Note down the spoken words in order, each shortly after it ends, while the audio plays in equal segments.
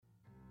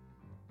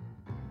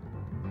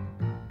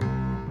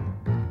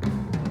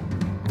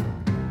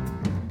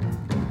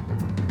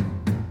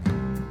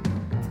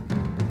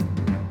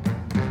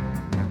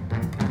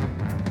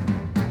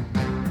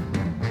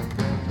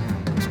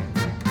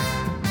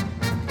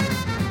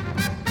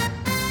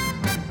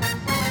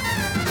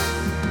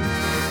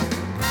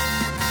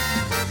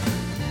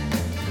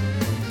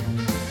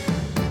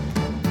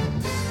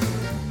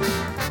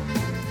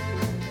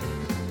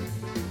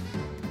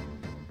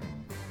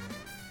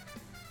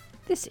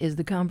is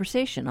The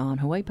Conversation on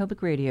Hawaii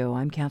Public Radio.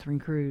 I'm Catherine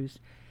Cruz.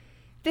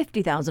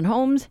 50,000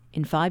 homes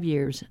in 5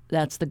 years.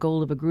 That's the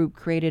goal of a group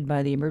created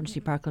by the emergency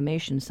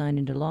proclamation signed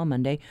into law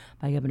Monday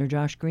by Governor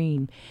Josh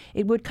Green.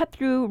 It would cut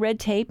through red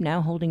tape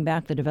now holding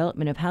back the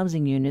development of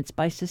housing units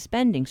by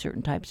suspending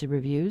certain types of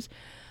reviews.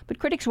 But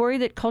critics worry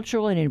that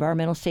cultural and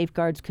environmental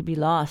safeguards could be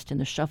lost in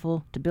the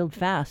shuffle to build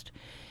fast.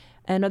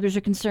 And others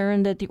are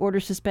concerned that the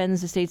order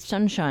suspends the state's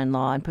sunshine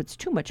law and puts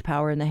too much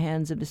power in the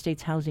hands of the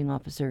state's housing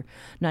officer.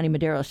 Nani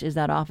Medeiros is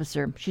that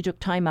officer. She took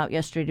time out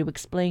yesterday to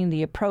explain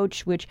the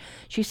approach, which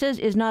she says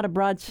is not a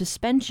broad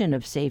suspension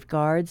of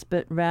safeguards,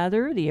 but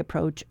rather the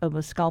approach of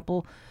a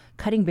scalpel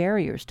cutting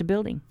barriers to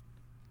building.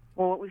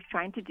 Well, what we're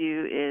trying to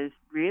do is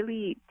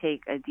really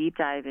take a deep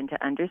dive into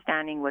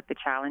understanding what the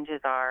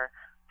challenges are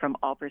from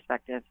all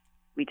perspectives.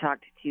 We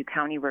talked to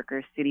county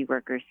workers, city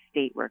workers,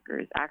 state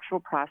workers, actual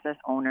process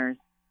owners,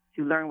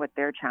 to learn what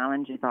their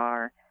challenges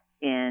are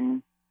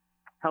in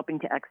helping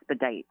to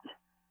expedite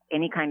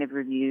any kind of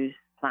reviews,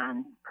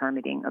 plans,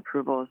 permitting,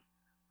 approvals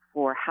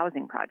for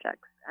housing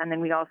projects. And then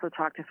we also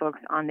talk to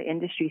folks on the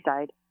industry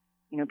side,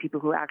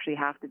 people who actually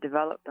have to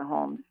develop the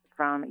homes,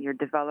 from your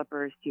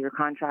developers to your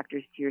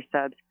contractors to your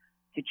subs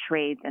to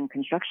trades and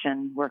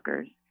construction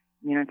workers,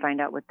 and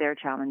find out what their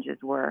challenges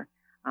were.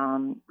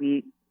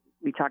 We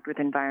talked with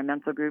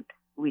environmental groups.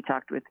 We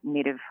talked with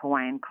Native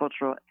Hawaiian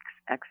cultural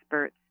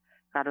experts,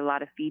 got a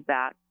lot of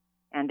feedback,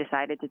 and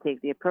decided to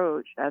take the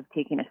approach of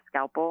taking a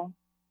scalpel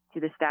to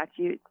the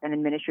statutes and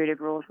administrative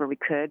rules where we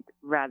could,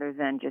 rather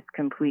than just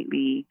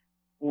completely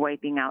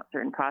wiping out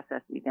certain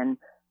processes. And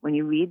when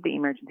you read the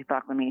emergency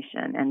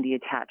proclamation and the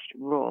attached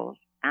rules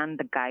and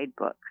the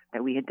guidebook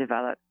that we had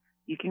developed,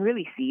 you can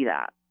really see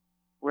that.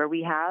 Where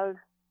we have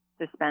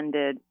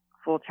suspended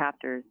full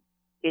chapters,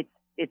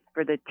 it's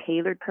for the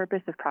tailored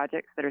purpose of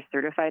projects that are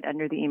certified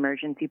under the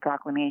emergency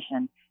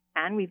proclamation.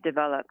 And we've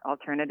developed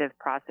alternative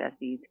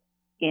processes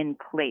in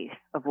place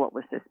of what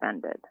was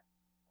suspended.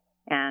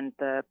 And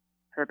the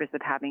purpose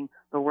of having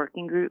the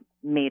working group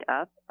made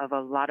up of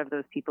a lot of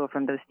those people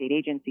from those state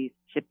agencies,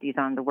 SHPT's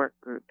on the work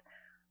group,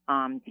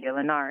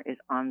 DLNR is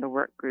on the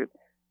work group,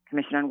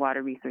 Commission on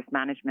Water Resource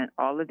Management,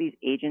 all of these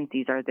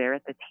agencies are there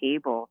at the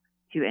table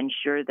to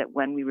ensure that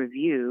when we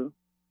review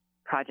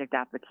project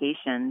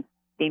applications,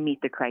 they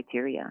meet the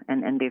criteria,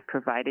 and they've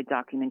provided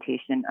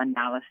documentation,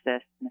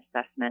 analysis, and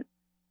assessment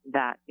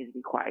that is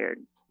required.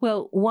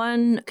 Well,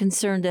 one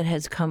concern that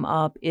has come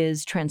up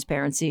is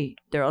transparency.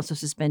 They're also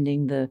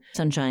suspending the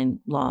sunshine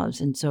laws,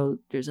 and so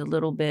there's a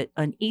little bit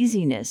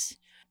uneasiness.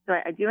 So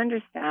I do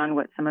understand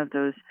what some of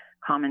those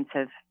comments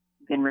have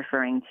been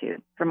referring to.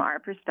 From our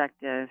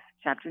perspective,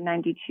 Chapter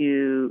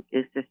 92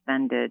 is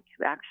suspended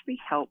to actually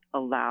help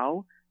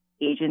allow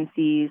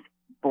agencies,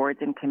 boards,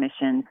 and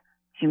commissions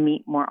to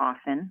meet more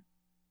often.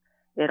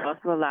 It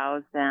also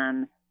allows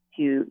them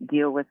to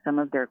deal with some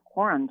of their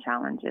quorum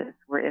challenges,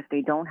 where if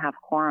they don't have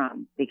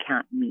quorum, they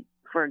can't meet.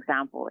 For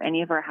example,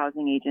 any of our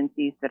housing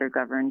agencies that are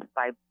governed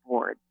by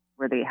boards,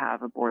 where they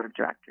have a board of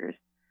directors,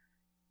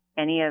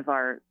 any of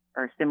our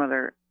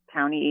similar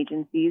county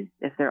agencies,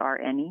 if there are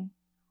any,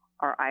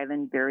 our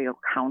island burial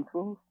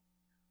councils,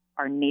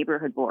 our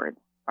neighborhood boards,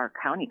 our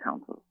county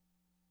councils.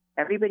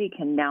 Everybody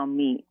can now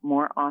meet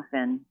more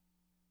often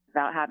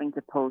without having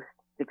to post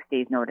 6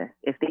 days notice.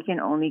 If they can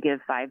only give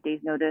 5 days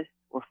notice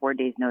or 4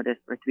 days notice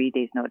or 3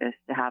 days notice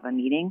to have a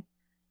meeting,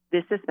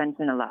 this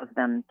suspension allows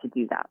them to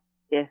do that.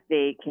 If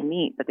they can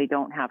meet but they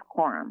don't have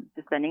quorum,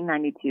 suspending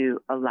 92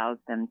 allows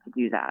them to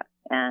do that.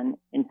 And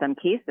in some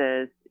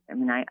cases,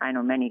 I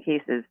know many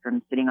cases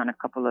from sitting on a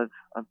couple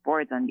of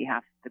boards on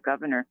behalf of the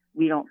governor,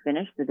 we don't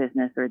finish the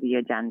business or the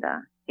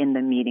agenda in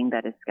the meeting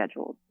that is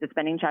scheduled.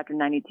 Suspending Chapter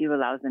 92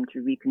 allows them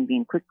to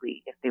reconvene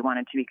quickly if they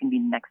wanted to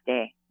reconvene the next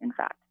day, in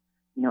fact.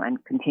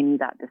 And continue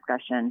that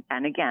discussion.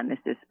 And again, this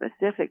is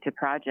specific to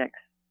projects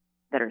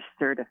that are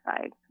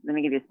certified. Let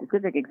me give you a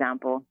specific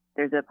example.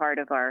 There's a part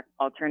of our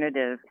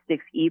alternative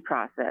 6E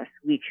process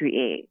we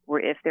create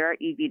where if there are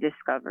EV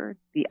discovered,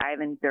 the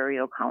island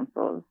burial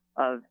councils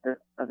of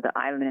the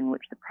island in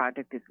which the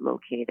project is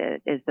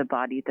located is the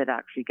body that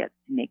actually gets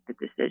to make the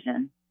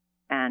decision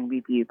and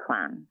review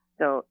plans.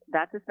 So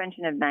that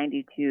suspension of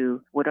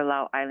 92 would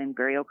allow island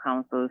burial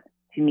councils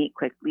to meet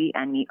quickly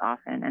and meet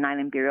often. And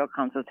island burial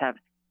councils have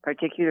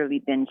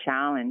particularly been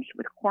challenged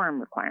with quorum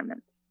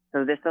requirements.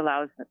 So this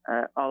allows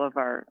all of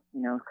our,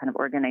 kind of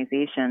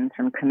organizations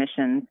from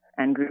commissions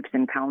and groups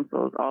and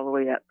councils all the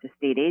way up to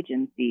state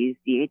agencies,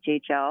 the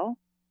HHL,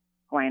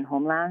 Hawaiian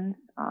Homelands,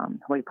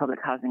 Hawaii Public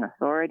Housing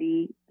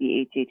Authority,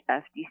 the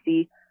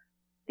HHFDC,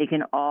 they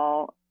can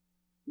all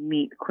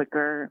meet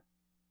quicker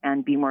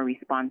and be more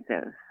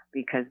responsive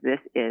because this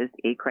is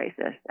a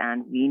crisis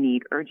and we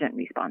need urgent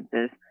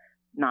responses,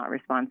 not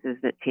responses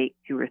that take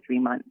 2 or 3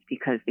 months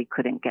because they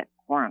couldn't get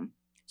quorum.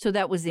 So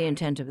that was the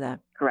intent of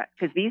that. Correct.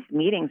 Because these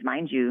meetings,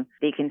 mind you,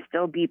 they can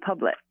still be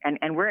public.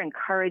 And we're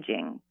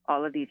encouraging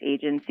all of these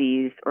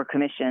agencies or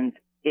commissions,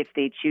 if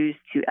they choose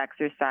to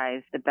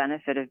exercise the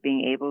benefit of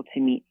being able to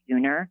meet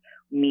sooner,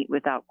 meet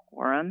without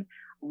quorum,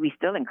 we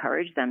still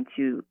encourage them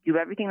to do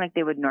everything like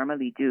they would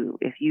normally do.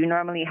 If you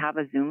normally have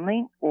a Zoom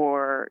link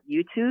or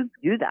YouTube,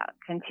 do that.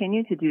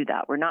 Continue to do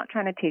that. We're not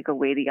trying to take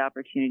away the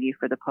opportunity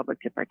for the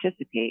public to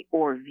participate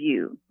or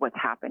view what's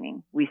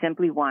happening. We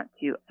simply want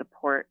to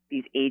support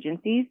these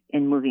agencies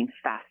in moving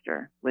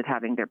faster with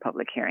having their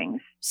public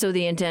hearings. So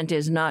the intent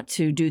is not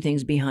to do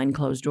things behind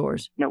closed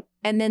doors? Nope.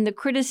 And then the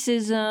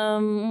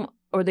criticism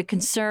or the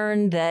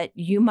concern that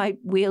you might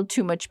wield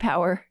too much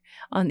power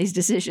on these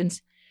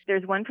decisions?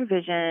 There's one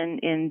provision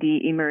in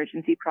the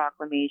emergency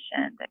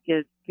proclamation that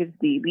gives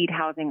the lead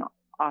housing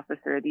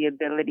officer the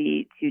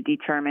ability to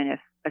determine if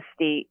a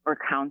state or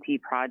county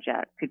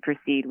project could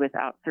proceed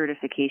without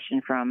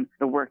certification from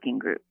the working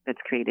group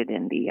that's created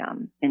in the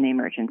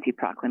emergency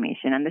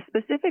proclamation. And the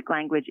specific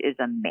language is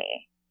a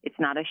may. It's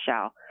not a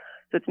shall.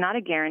 So it's not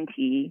a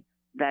guarantee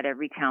that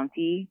every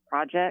county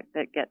project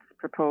that gets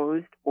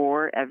proposed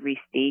or every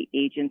state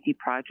agency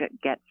project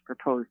gets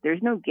proposed.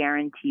 There's no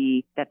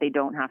guarantee that they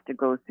don't have to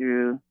go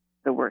through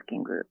the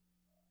working group.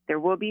 There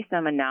will be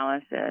some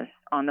analysis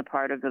on the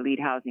part of the lead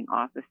housing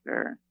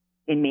officer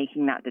in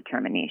making that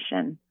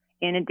determination.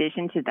 In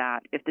addition to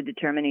that, if the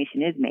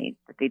determination is made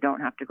that they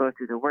don't have to go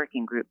through the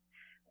working group,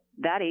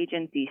 that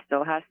agency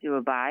still has to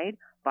abide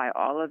by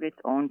all of its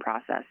own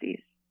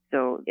processes.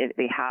 So if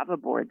they have a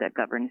board that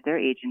governs their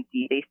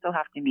agency, they still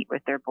have to meet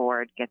with their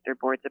board, get their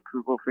board's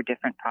approval for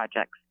different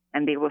projects,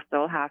 and they will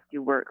still have to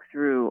work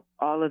through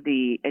all of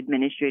the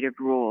administrative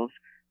rules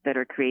that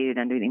are created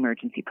under the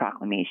emergency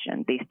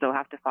proclamation. They still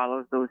have to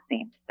follow those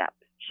same steps.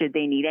 Should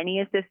they need any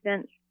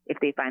assistance, if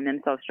they find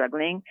themselves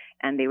struggling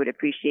and they would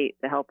appreciate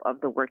the help of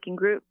the working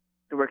group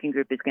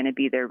is going to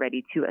be there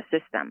ready to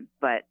assist them.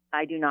 But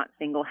I do not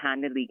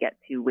single-handedly get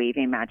to wave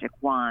a magic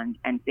wand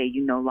and say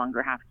you no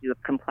longer have to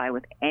comply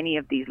with any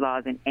of these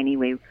laws in any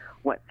way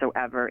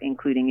whatsoever,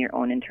 including your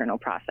own internal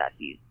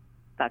processes.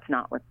 That's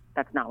not what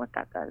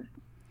that does.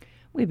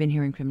 We've been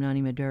hearing from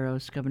Nani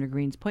Medeiros, Governor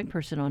Green's point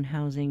person on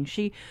housing.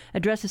 She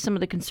addresses some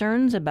of the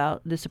concerns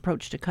about this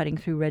approach to cutting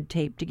through red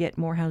tape to get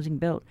more housing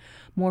built.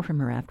 More from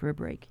her after a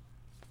break.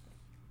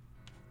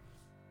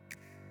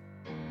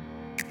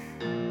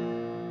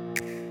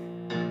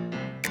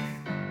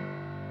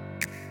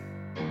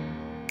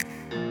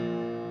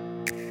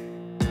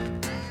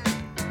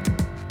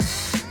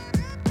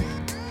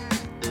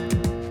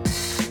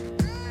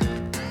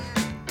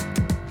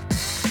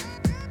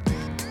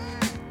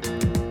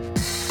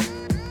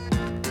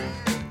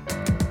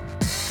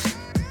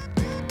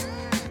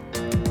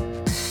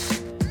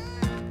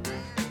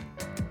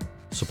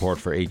 Support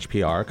for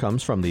HPR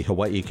comes from the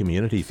Hawaii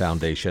Community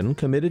Foundation,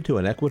 committed to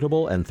an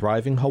equitable and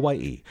thriving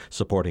Hawaii,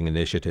 supporting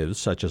initiatives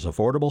such as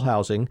affordable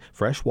housing,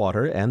 fresh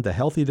water, and the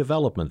healthy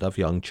development of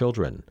young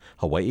children.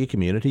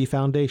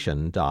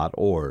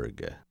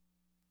 hawaiicommunityfoundation.org.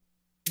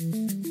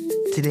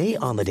 Today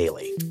on The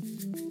Daily,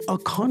 a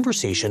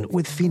conversation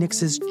with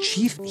Phoenix's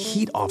chief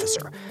heat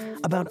officer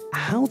about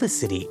how the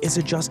city is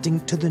adjusting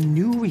to the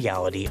new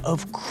reality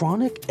of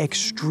chronic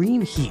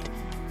extreme heat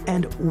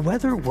and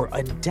whether we're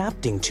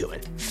adapting to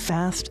it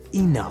fast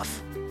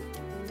enough.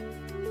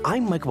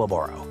 I'm Michael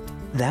Barbaro.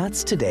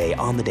 That's Today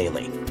on The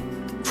Daily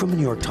from the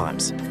New York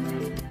Times.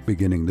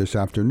 Beginning this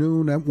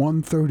afternoon at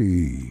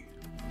 1:30.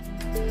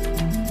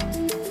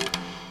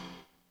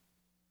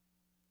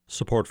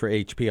 Support for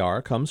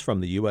HPR comes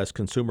from the U.S.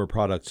 Consumer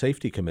Product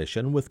Safety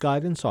Commission with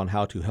guidance on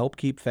how to help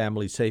keep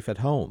families safe at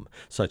home,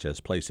 such as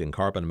placing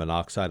carbon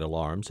monoxide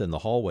alarms in the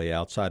hallway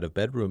outside of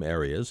bedroom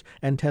areas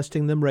and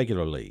testing them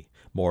regularly.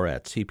 More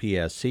at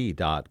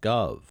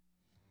cpsc.gov.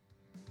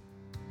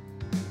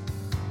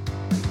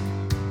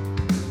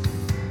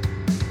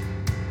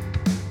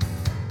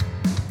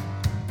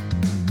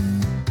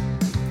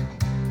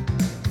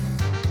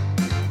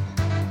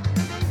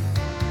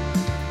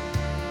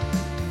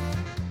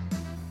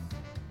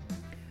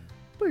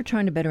 We're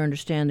trying to better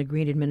understand the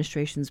Green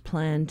administration's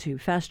plan to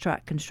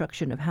fast-track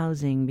construction of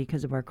housing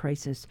because of our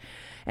crisis.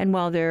 And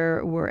while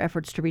there were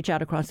efforts to reach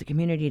out across the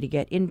community to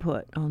get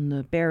input on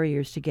the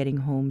barriers to getting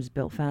homes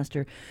built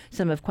faster,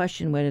 some have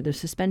questioned whether the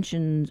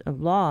suspension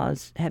of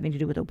laws having to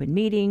do with open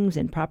meetings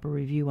and proper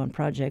review on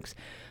projects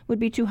would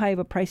be too high of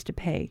a price to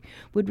pay.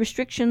 Would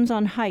restrictions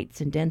on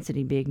heights and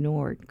density be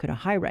ignored? Could a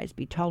high-rise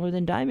be taller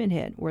than Diamond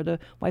Head or the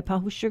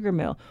Waipahu Sugar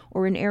Mill,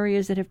 or in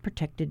areas that have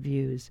protected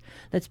views?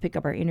 Let's pick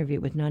up our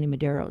interview with Nani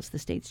Medeiros, the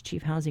state's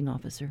chief housing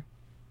officer.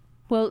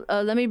 Well,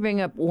 let me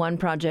bring up one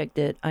project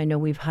that I know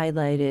we've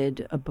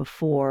highlighted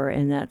before,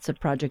 and that's a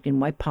project in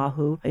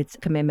Waipahu. It's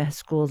Kamehameha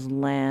School's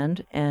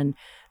land, and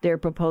they're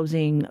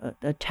proposing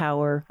a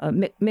tower,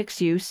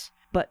 mixed use,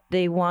 but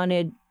they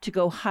wanted to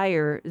go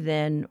higher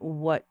than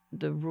what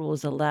the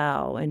rules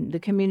allow. And the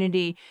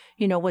community,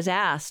 was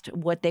asked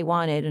what they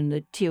wanted in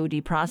the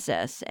TOD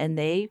process, and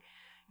they,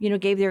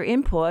 gave their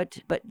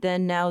input. But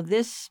then now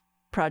this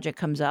project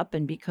comes up,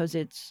 and because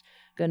it's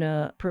going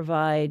to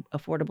provide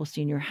affordable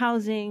senior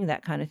housing,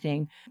 that kind of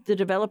thing, the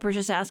developer's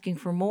just asking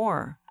for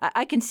more.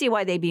 I can see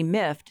why they'd be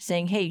miffed,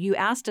 saying, hey, you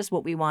asked us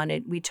what we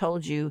wanted, we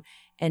told you,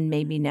 and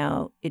maybe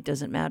now it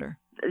doesn't matter.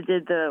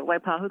 Did the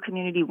Waipahu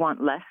community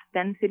want less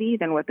density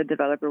than what the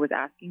developer was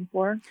asking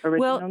for originally?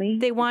 Well,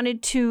 they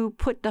wanted to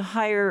put the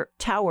higher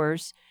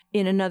towers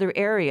in another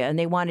area, and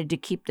they wanted to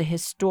keep the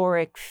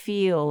historic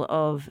feel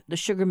of the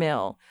sugar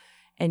mill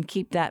and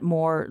keep that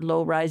more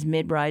low-rise,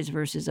 mid-rise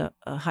versus a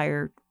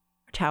higher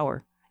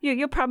tower.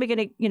 You're probably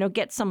going to,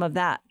 get some of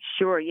that.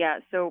 Sure, yeah.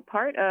 So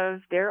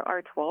there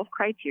are 12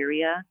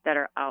 criteria that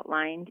are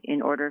outlined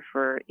in order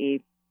for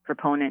a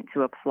proponent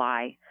to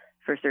apply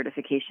for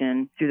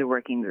certification through the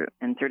working group.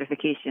 And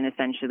certification,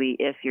 essentially,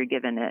 if you're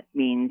given it,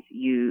 means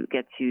you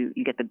get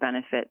the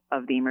benefit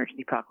of the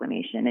emergency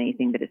proclamation,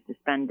 anything that is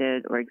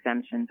suspended or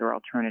exemptions or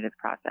alternative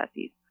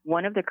processes.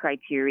 One of the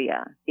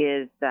criteria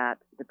is that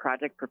the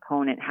project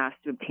proponent has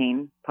to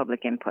obtain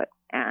public input.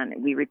 And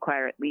we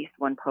require at least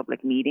one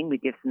public meeting. We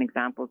give some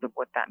examples of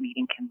what that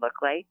meeting can look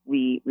like.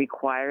 We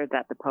require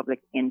that the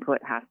public input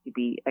has to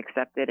be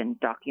accepted and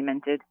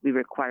documented. We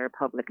require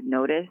public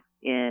notice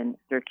in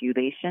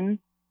circulation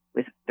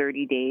with a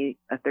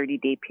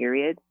 30-day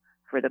period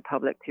for the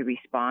public to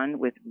respond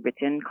with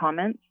written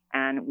comments.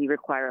 And we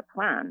require a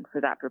plan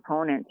for that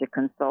proponent to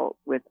consult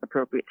with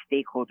appropriate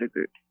stakeholder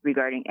groups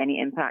regarding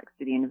any impacts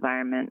to the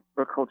environment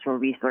or cultural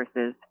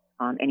resources,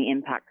 any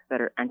impacts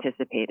that are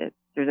anticipated.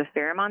 There's a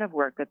fair amount of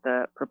work that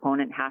the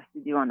proponent has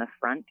to do on the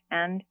front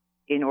end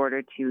in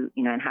order to,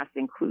 and has to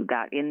include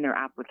that in their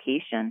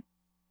application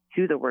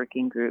to the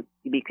working group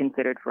to be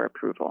considered for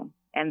approval.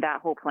 And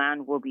that whole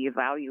plan will be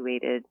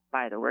evaluated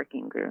by the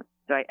working group.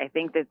 So I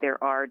think that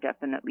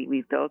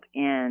we've built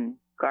in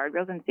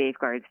guardrails and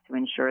safeguards to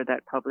ensure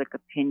that public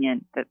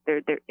opinion, that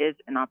there is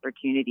an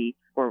opportunity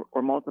or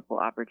multiple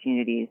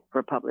opportunities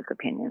for public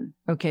opinion.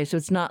 Okay, so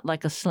it's not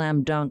like a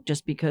slam dunk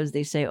just because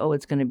they say, oh,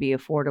 it's going to be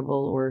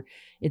affordable or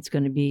it's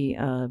going to be,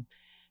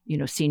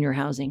 senior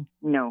housing.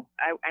 No,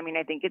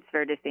 I think it's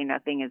fair to say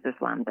nothing is a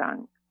slam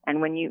dunk.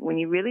 And when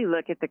you really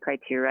look at the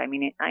criteria,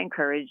 I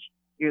encourage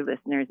your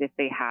listeners, if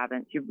they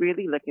haven't, to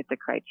really look at the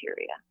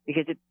criteria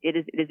because it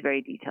is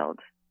very detailed.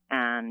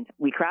 And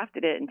we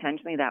crafted it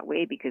intentionally that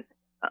way because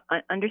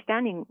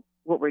understanding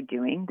what we're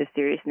doing, the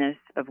seriousness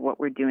of what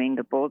we're doing,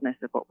 the boldness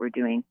of what we're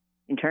doing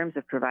in terms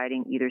of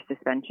providing either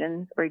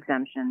suspensions or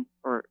exemptions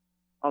or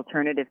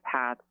alternative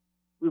paths,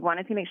 we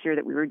wanted to make sure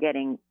that we were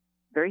getting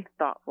very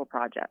thoughtful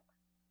projects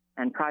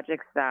and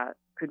projects that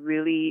could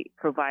really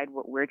provide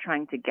what we're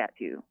trying to get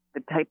to,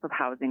 the type of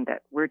housing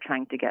that we're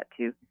trying to get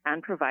to,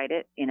 and provide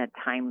it in a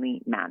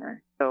timely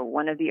manner. So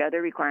one of the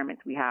other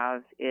requirements we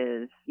have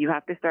is you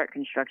have to start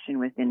construction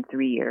within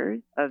 3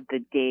 years of the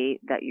day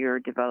that your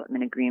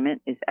development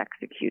agreement is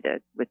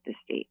executed with the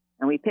state.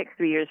 And we pick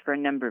 3 years for a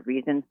number of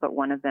reasons, but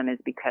one of them is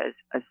because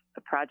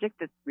a project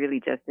that's really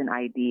just an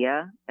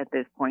idea at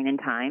this point in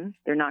time,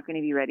 they're not going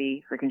to be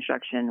ready for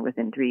construction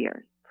within 3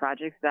 years.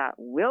 Projects that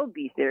will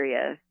be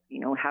serious,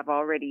 have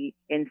already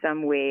in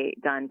some way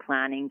done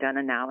planning, done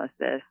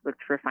analysis,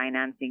 looked for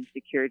financing,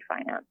 secured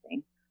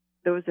financing.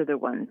 Those are the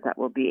ones that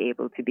will be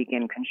able to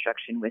begin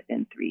construction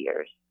within 3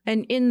 years.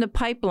 And in the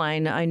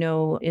pipeline, I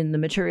know in the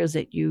materials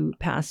that you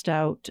passed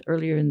out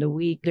earlier in the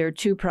week, there are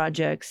two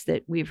projects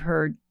that we've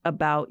heard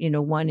about.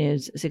 One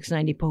is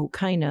 690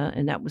 Pohukaina,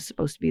 and that was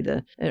supposed to be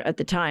at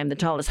the time, the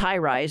tallest high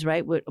rise,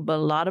 right? But a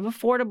lot of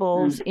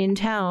affordables in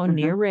town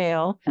near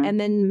rail, and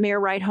then Mayor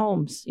Wright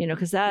Homes,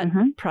 because that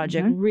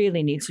project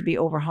really needs to be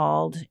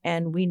overhauled,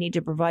 and we need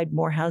to provide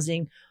more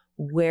housing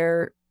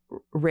where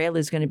rail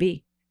is going to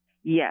be.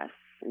 Yes.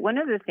 One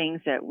of the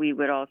things that we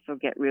would also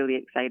get really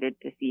excited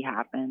to see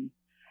happen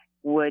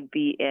would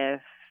be if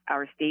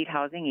our state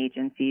housing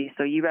agency,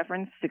 so you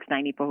referenced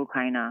 690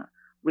 Pohukaina,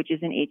 which is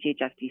an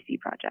HHFTC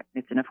project.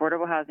 It's an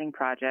affordable housing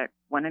project.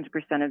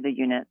 100% of the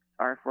units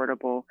are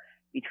affordable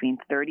between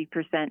 30%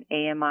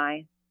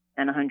 AMI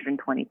and 120%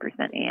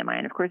 AMI.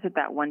 And of course, at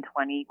that 100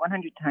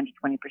 to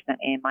 120%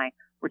 AMI,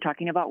 we're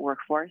talking about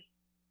workforce,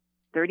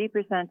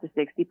 30% to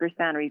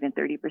 60% or even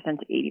 30%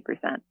 to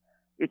 80%.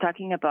 You're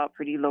talking about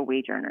pretty low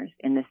wage earners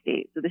in the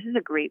state. So this is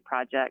a great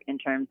project in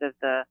terms of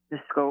the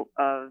scope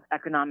of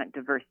economic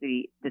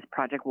diversity this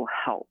project will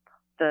help.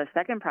 The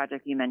second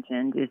project you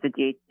mentioned is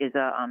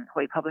a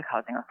Hawaii Public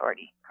Housing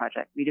Authority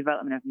project,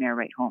 redevelopment of Mayor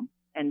Wright Home.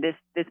 And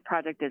this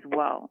project as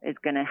well is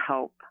going to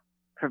help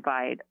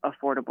provide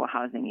affordable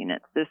housing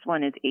units. This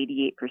one is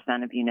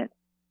 88% of units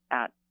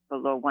at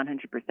below 100%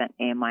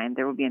 AMI, and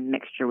there will be a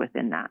mixture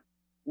within that.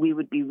 We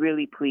would be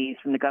really pleased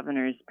from the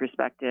governor's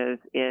perspective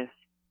if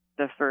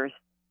the first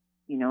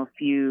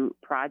few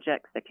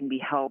projects that can be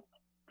helped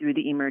through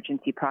the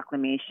emergency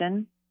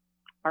proclamation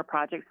are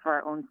projects for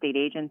our own state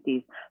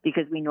agencies,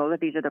 because we know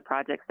that these are the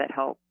projects that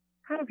help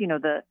kind of,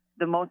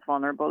 the most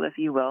vulnerable, if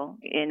you will.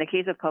 In the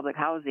case of public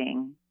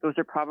housing, those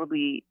are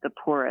probably the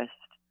poorest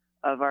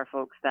of our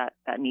folks that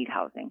need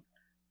housing.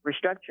 We're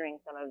structuring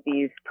some of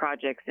these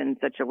projects in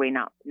such a way,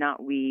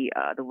 not we,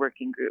 the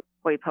working group,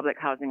 Hawaii Public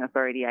Housing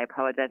Authority. I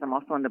apologize. I'm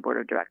also on the board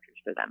of directors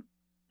for them.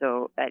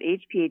 So at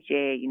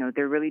HPHA,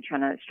 they're really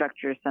trying to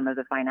structure some of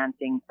the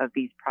financing of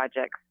these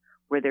projects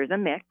where there's a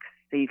mix,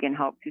 so you can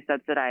help to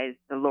subsidize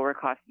the lower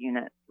cost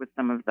units with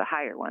some of the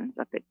higher ones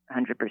up at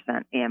 100%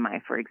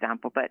 AMI, for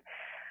example. But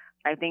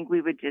I think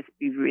we would just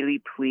be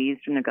really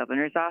pleased from the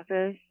governor's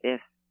office if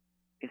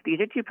these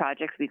are two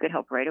projects we could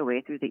help right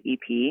away through the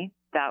EP.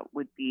 That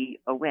would be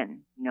a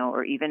win,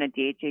 or even a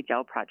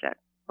DHHL project,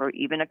 or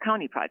even a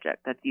county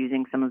project that's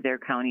using some of their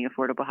county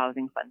affordable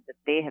housing funds that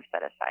they have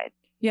set aside.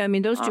 Yeah, I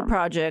mean, those two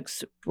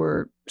projects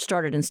were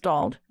started and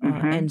stalled.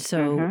 And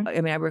so,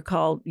 I mean, I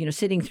recall,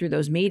 sitting through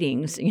those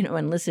meetings,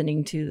 and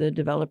listening to the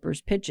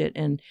developers pitch it.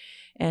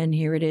 And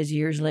here it is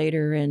years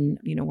later, and,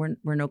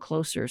 we're no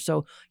closer.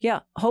 So, yeah,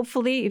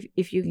 hopefully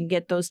if you can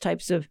get those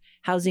types of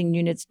housing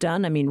units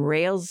done, I mean,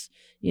 rails,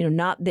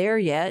 not there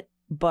yet,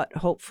 but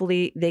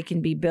hopefully they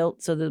can be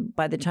built so that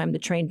by the time the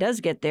train does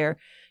get there,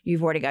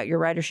 you've already got your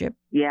ridership.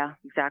 Yeah,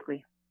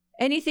 exactly.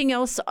 Anything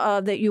else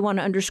that you want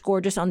to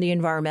underscore just on the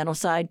environmental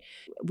side?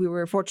 We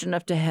were fortunate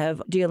enough to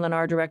have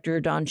DLNR Director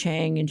Dawn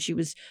Chang, and she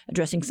was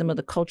addressing some of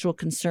the cultural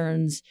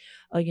concerns,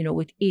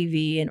 with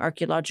EV and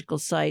archaeological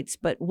sites.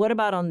 But what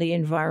about on the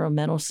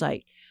environmental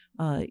side?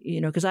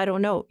 Because I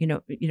don't know,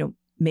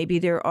 maybe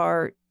there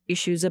are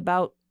issues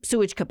about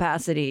sewage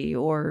capacity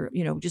or,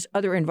 just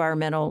other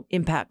environmental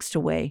impacts to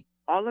weigh.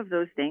 All of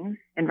those things,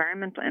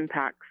 environmental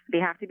impacts, they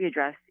have to be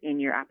addressed in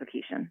your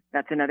application.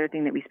 That's another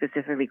thing that we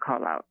specifically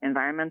call out.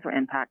 Environmental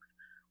impacts,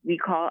 we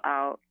call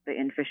out the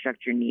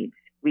infrastructure needs.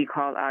 We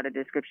call out a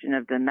description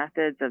of the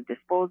methods of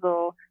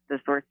disposal, the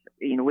source,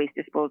 waste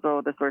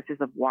disposal, the sources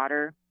of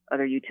water,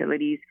 other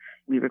utilities.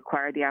 We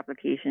require the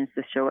applications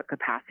to show what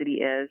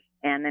capacity is.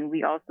 And then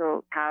we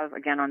also have,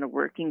 again, on the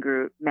working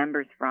group,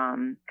 members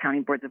from county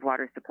boards of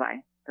water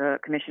supply, the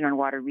Commission on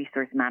Water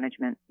Resource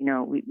Management.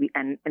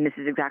 And this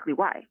is exactly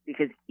why,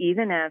 because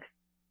even if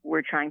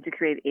we're trying to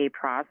create a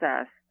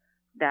process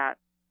that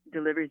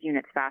delivers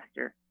units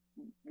faster,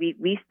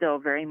 we still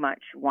very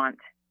much want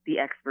the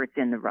experts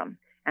in the room.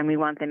 And we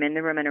want them in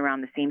the room and around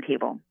the same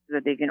table so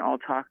that they can all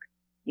talk,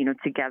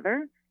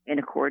 together in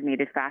a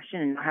coordinated fashion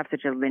and not have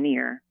such a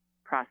linear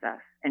process.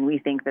 And we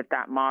think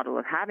that model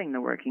of having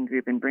the working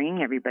group and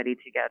bringing everybody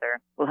together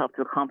will help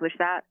to accomplish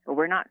that. But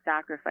we're not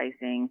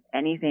sacrificing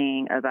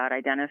anything about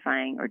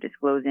identifying or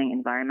disclosing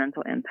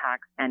environmental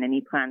impacts and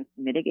any plans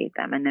to mitigate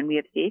them. And then we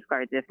have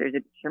safeguards. If there's a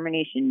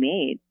determination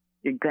made,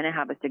 you're going to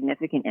have a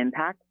significant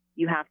impact,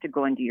 you have to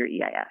go and do your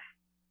EIS.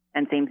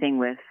 And same thing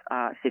with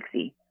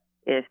 6E.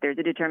 If there's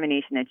a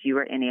determination that you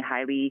are in a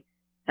highly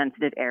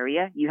sensitive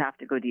area, you have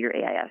to go do your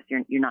AIS.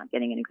 You're not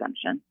getting an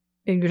exemption.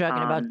 And you're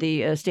talking about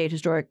the State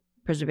Historic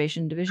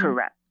Preservation Division?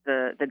 Correct.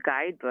 The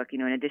guidebook,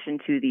 in addition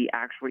to the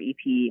actual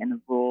EP and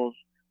the rules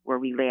where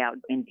we lay out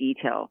in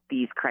detail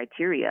these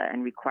criteria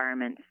and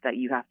requirements that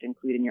you have to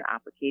include in your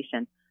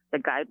application, the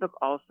guidebook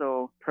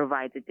also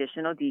provides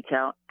additional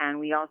detail. And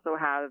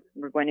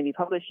we're going to be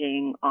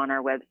publishing on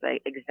our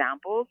website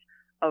examples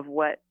of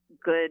what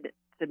good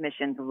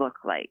submissions look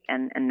like.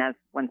 And that's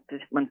one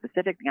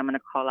specific thing I'm going to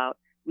call out.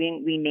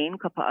 We name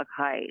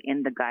Kapa'akai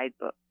in the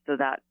guidebook so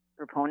that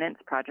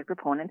project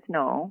proponents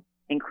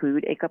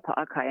include a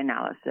Kapa'akai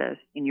analysis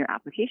in your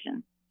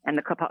application. And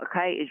the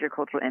Kapa'akai is your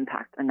cultural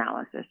impact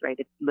analysis, right?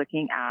 It's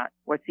looking at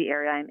what's the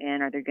area I'm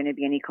in, are there going to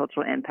be any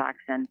cultural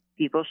impacts? And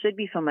people should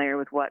be familiar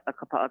with what a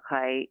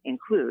Kapa'akai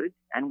includes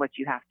and what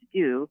you have to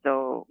do.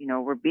 So,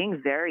 we're being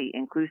very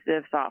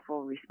inclusive,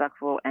 thoughtful,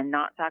 respectful, and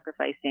not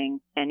sacrificing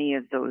any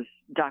of those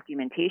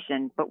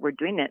documentation, but we're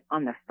doing it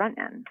on the front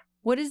end.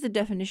 What is the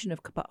definition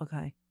of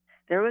Kapa'akai?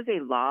 There was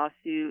a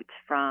lawsuit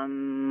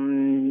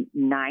from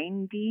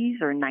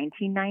 90s or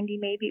 1990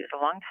 maybe. It was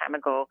a long time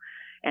ago.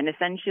 And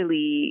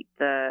essentially,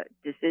 the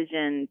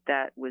decision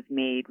that was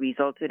made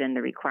resulted in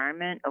the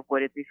requirement of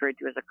what is referred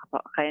to as a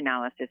Kapa'akai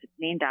analysis. It's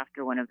named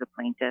after one of the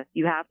plaintiffs.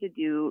 You have to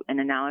do an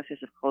analysis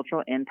of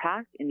cultural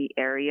impact in the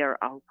area or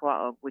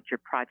ahupua of which your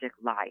project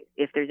lies.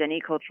 If there's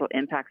any cultural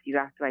impacts, you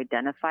have to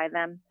identify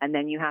them, and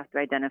then you have to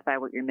identify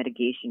what your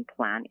mitigation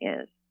plan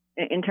is.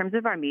 In terms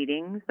of our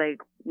meetings,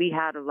 we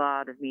had a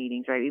lot of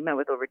meetings, right? We met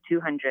with over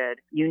 200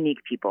 unique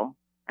people.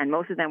 And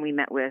most of them we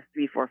met with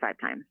 3, 4, 5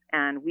 times.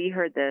 And we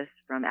heard this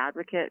from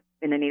advocates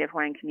in the Native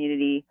Hawaiian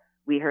community.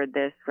 We heard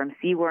this from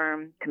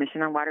CWORM,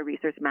 Commission on Water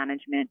Resource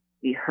Management.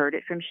 We heard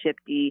it from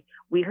SHPD.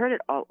 We heard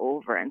it all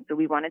over. And so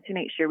we wanted to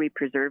make sure we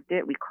preserved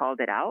it. We called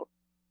it out.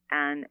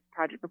 And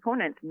project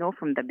proponents know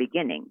from the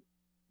beginning,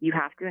 you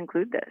have to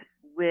include this.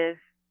 With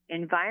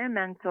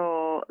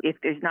environmental, if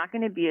there's not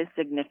going to be a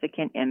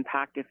significant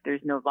impact, if there's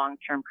no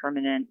long-term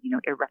permanent,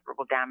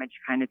 irreparable damage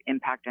kind of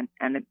impact,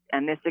 and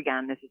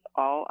this is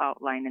all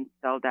outlined and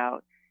spelled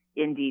out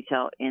in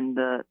detail in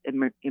the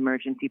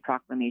emergency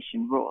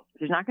proclamation rules.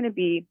 If there's not going to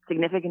be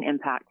significant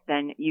impact,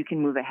 then you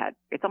can move ahead.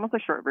 It's almost a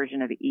short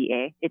version of the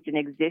EA. It's an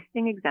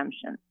existing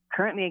exemption,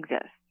 currently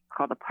exists,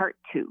 called a Part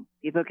 2.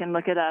 People can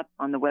look it up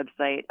on the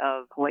website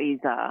of Hawaii's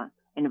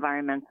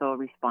Environmental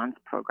Response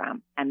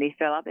Program. And they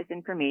fill out this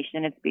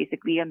information. It's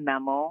basically a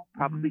memo,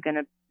 probably going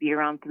to be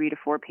around 3 to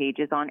 4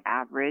 pages on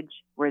average,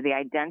 where they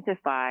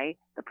identify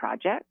the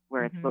project,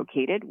 where it's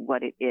located,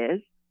 what it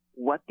is,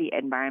 what the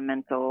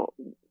environment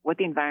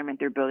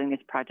they're building this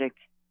project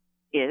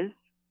is,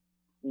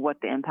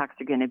 what the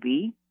impacts are going to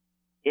be,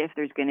 if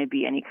there's going to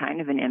be any kind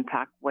of an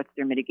impact, what's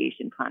their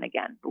mitigation plan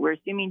again? But we're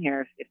assuming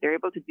here, if they're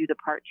able to do the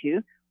part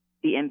 2,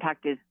 the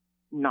impact is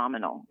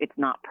nominal. It's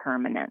not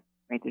permanent,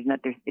 right?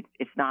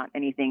 It's not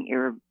anything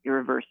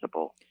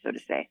irreversible, so to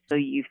say. So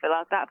you fill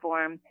out that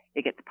form.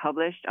 It gets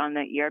published on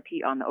the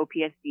ERP, on the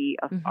OPSD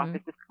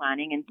Office of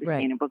Planning and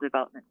Sustainable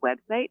Development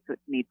website. So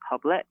it's made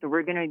public. So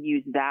we're going to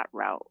use that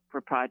route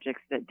for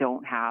projects that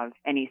don't have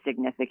any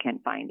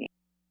significant findings.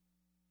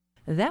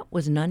 That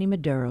was Nani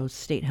Madero's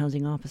state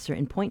housing officer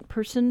and point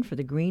person for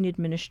the Green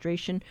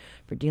administration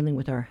for dealing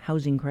with our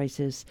housing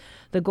crisis.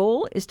 The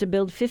goal is to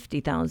build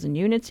 50,000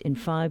 units in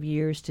 5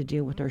 years to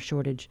deal with our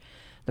shortage.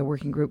 The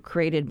working group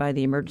created by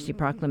the emergency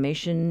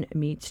proclamation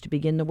meets to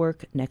begin the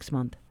work next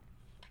month.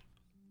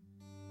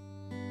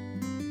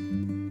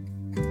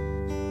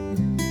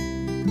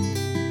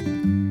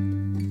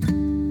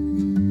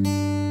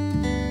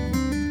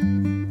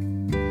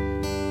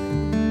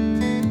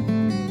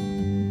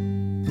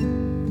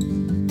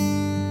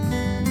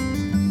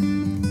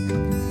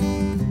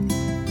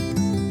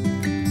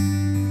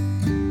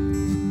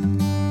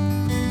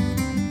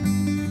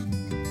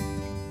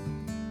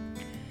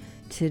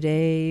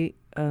 Today,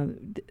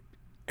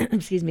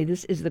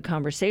 this is the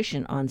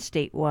conversation on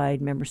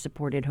statewide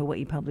member-supported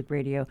Hawaii Public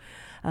Radio.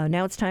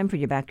 Now it's time for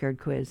your backyard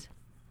quiz.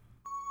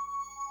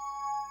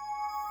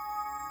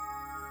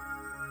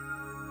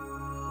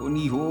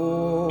 Oni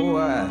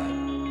hoa,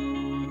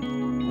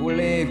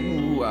 ole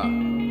hua,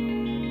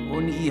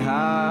 oni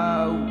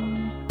hau,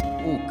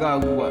 o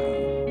kauai,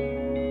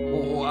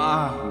 o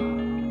ahu,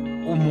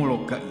 o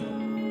molokai,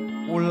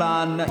 o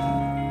lanai,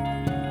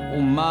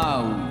 o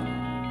maui.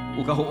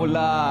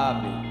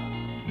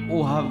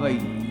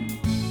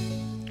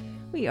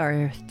 We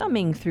are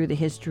thumbing through the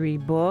history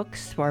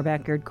books for our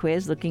backyard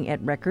quiz, looking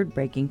at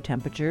record-breaking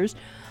temperatures.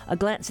 A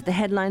glance at the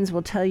headlines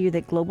will tell you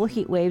that global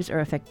heat waves are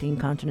affecting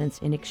continents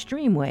in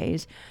extreme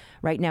ways.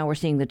 Right now we're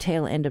seeing the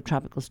tail end of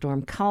Tropical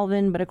Storm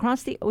Calvin, but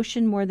across the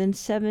ocean more than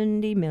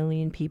 70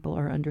 million people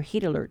are under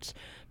heat alerts,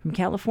 from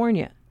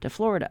California to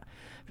Florida.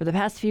 For the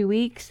past few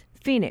weeks,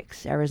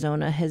 Phoenix,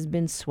 Arizona has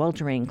been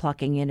sweltering,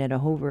 clocking in at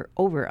over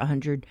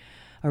 100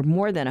 or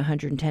more than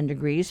 110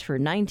 degrees for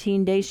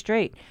 19 days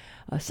straight.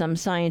 Some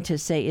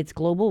scientists say it's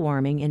global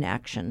warming in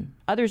action.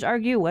 Others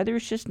argue weather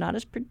is just not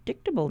as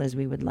predictable as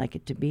we would like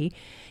it to be.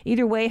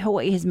 Either way,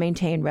 Hawaii has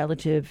maintained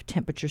relative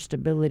temperature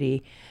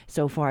stability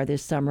so far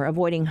this summer,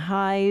 avoiding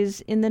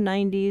highs in the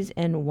 90s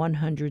and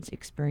 100s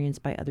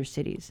experienced by other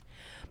cities.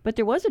 But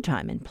there was a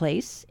time and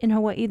place in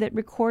Hawaii that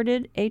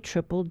recorded a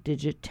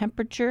triple-digit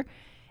temperature.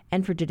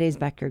 And for today's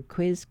backyard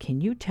quiz,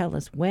 can you tell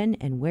us when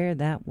and where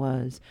that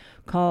was?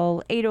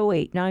 Call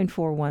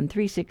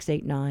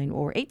 808-941-3689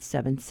 or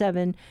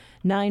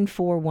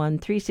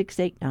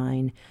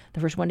 877-941-3689. The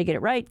first one to get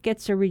it right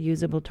gets a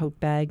reusable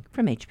tote bag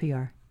from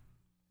HPR.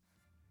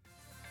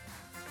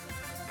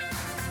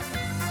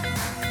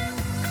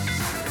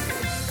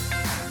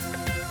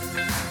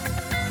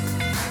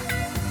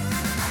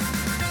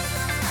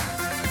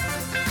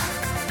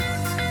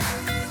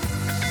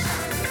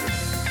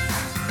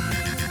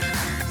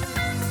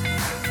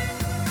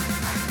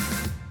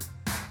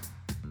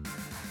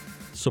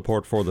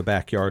 Support for the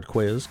Backyard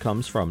Quiz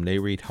comes from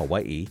Native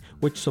Hawaii,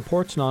 which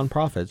supports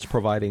nonprofits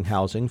providing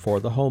housing for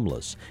the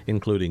homeless,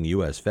 including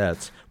U.S.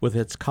 vets, with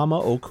its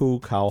Kama'oku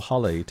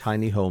Kauhale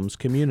Tiny Homes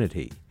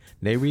community.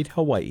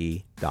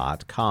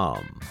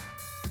 NativeHawaii.com.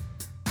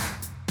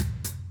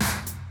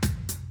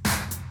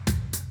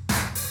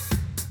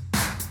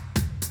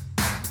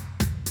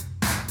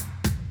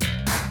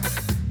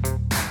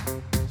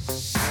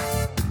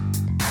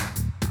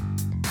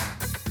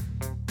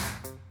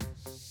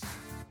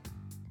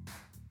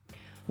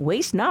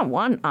 Waste Not,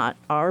 Want Not.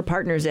 Our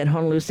partners at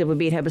Honolulu Civil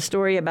Beat have a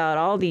story about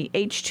all the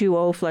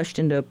H2O flushed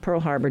into Pearl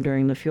Harbor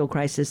during the fuel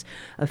crisis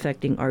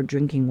affecting our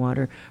drinking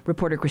water.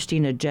 Reporter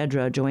Christina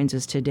Jedra joins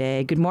us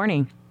today. Good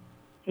morning.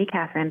 Hey,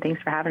 Catherine.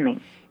 Thanks for having me.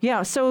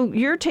 Yeah, so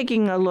you're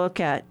taking a look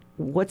at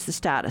what's the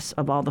status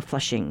of all the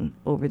flushing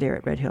over there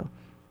at Red Hill.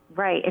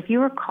 Right. If you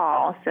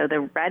recall, so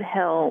the Red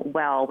Hill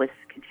well was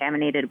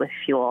contaminated with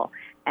fuel.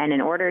 And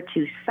in order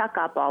to suck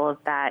up all of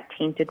that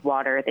tainted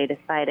water, they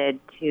decided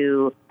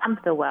to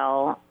pump the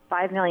well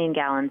 5 million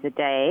gallons a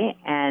day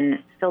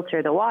and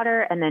filter the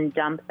water and then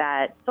dump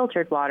that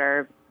filtered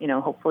water,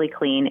 hopefully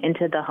clean,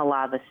 into the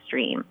Halava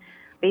stream.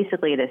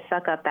 Basically to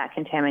suck up that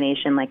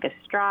contamination like a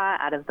straw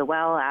out of the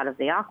well, out of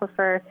the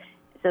aquifer,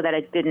 so that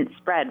it didn't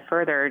spread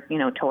further,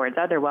 towards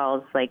other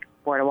wells like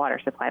Board of Water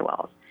Supply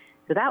wells.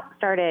 So that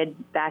started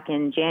back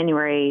in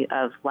January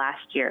of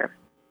last year.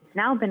 It's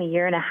now been a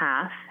year and a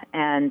half,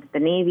 and the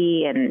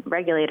Navy and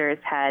regulators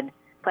had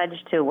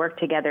pledged to work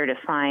together to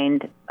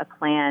find a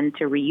plan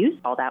to reuse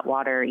all that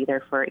water,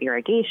 either for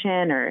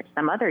irrigation or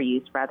some other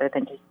use rather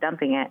than just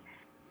dumping it.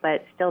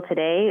 But still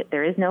today,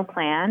 there is no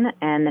plan,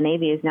 and the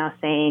Navy is now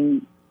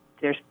saying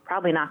there's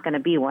probably not going to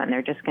be one.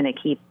 They're just going to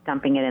keep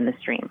dumping it in the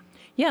stream.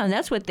 Yeah, and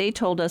that's what they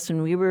told us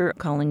when we were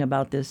calling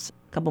about this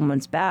a couple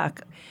months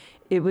back.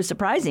 It was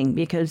surprising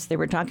because they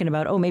were talking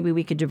about, maybe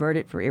we could divert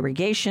it for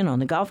irrigation on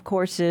the golf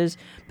courses,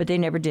 but they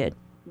never did.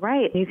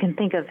 Right. You can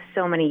think of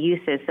so many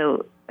uses.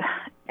 So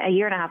a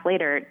year and a half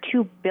later,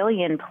 2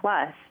 billion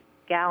plus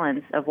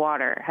gallons of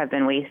water have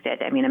been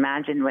wasted. I mean,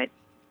 imagine what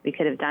we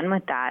could have done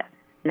with that.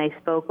 And I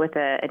spoke with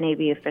a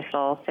Navy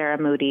official, Sarah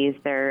Moody's,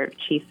 their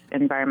chief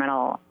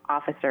environmental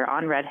officer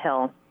on Red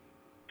Hill,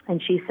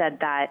 and she said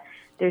that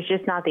there's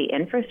just not the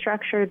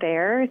infrastructure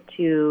there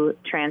to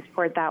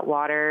transport that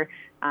water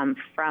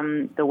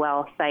from the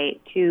well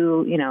site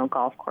to,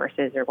 golf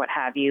courses or what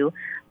have you.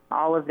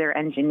 All of their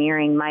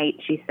engineering might,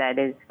 she said,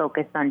 is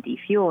focused on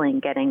defueling,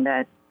 getting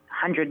the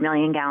 100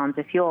 million gallons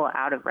of fuel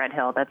out of Red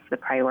Hill. That's the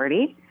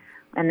priority.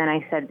 And then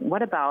I said,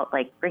 what about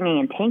bringing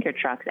in tanker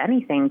trucks,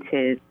 anything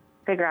to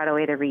figure out a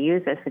way to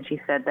reuse this? And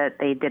she said that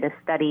they did a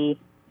study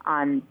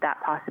on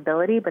that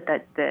possibility, but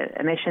that the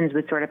emissions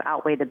would sort of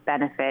outweigh the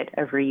benefit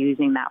of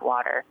reusing that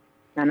water.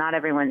 Now, not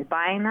everyone's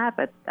buying that,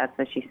 but that's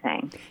what she's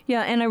saying.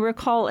 Yeah, and I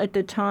recall at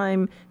the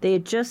time they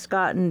had just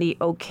gotten the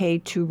okay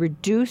to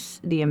reduce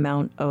the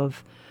amount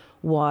of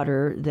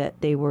water that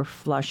they were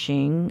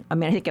flushing. I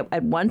mean, I think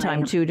at one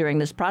time, too, during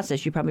this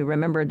process, you probably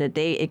remember that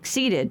they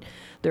exceeded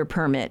their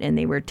permit and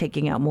they were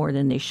taking out more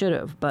than they should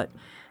have. But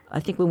I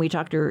think when we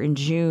talked to her in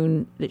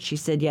June, that she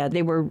said, yeah,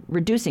 they were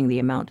reducing the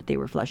amount that they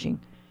were flushing.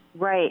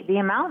 Right. The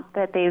amount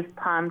that they've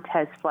pumped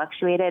has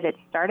fluctuated. It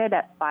started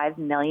at 5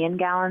 million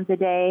gallons a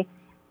day,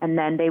 and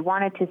then they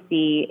wanted to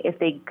see if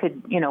they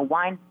could,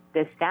 wind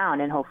this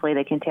down, and hopefully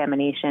the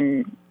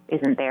contamination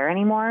isn't there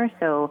anymore.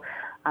 So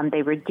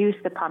they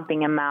reduced the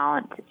pumping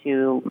amount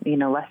to,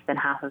 less than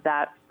half of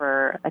that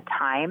for a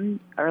time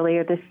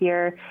earlier this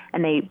year,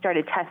 and they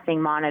started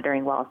testing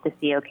monitoring wells to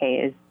see,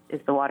 okay, is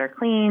the water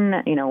clean?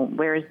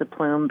 Where is the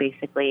plume,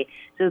 basically?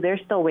 So they're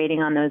still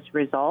waiting on those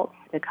results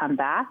to come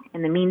back.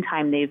 In the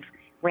meantime, they've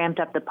ramped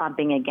up the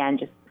pumping again,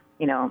 just,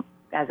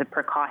 as a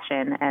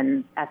precaution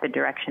and at the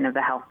direction of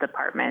the health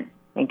department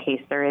in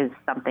case there is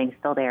something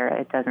still there,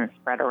 it doesn't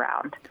spread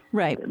around.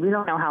 Right. We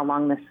don't know how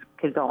long this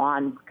could go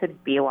on.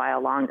 Could be a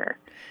while longer.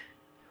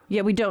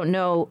 Yeah, we don't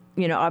know,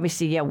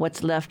 obviously,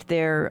 what's left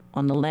there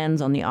on the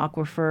lens, on the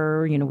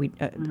aquifer.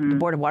 The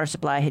Board of Water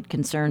Supply had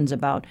concerns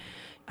about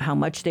how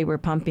much they were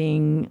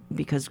pumping,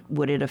 because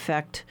would it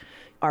affect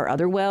our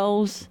other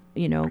wells,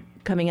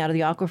 coming out of the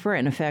aquifer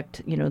and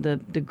affect,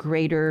 the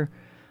greater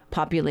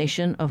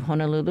population of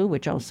Honolulu,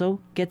 which also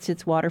gets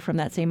its water from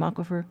that same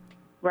aquifer?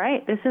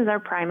 Right. This is our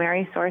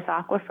primary source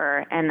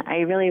aquifer, and I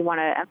really want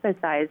to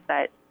emphasize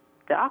that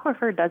the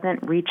aquifer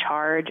doesn't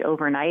recharge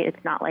overnight.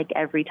 It's not like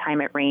every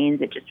time it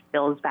rains, it just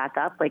fills back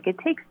up. It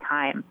takes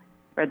time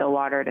for the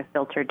water to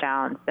filter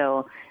down.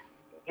 So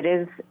it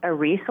is a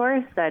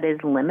resource that is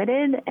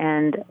limited,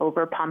 and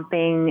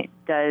overpumping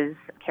does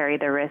carry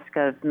the risk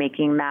of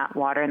making that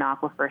water in the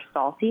aquifer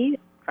salty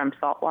from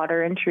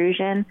saltwater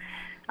intrusion.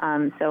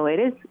 So it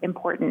is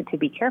important to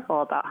be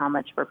careful about how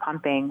much we're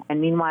pumping. And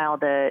meanwhile,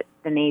 the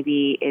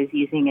Navy is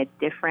using a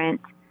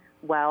different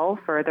well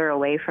further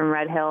away from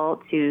Red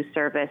Hill to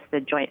service the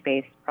Joint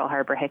Base Pearl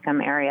Harbor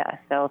Hickam area.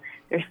 So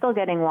they're still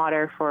getting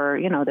water for,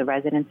 the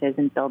residences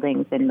and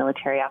buildings and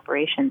military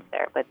operations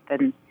there. But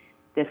then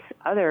this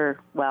other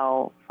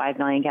well, 5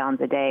 million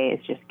gallons a day,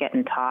 is just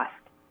getting tossed.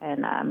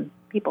 And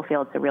people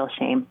feel it's a real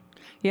shame.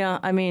 Yeah,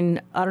 I mean,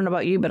 I don't know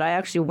about you, but I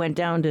actually went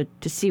down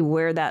to see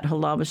where that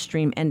Halawa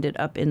stream ended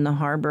up in the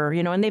harbor,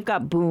 and they've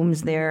got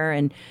booms there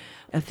and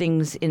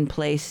things in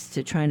place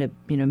to try to,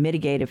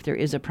 mitigate if there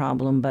is a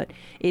problem. But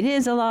it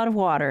is a lot of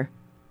water.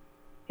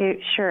 It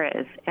sure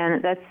is.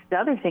 And that's the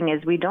other thing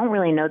is we don't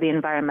really know the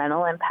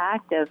environmental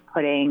impact of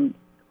putting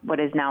what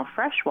is now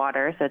fresh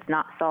water, so it's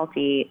not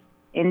salty,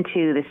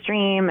 into the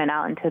stream and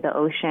out into the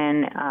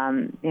ocean.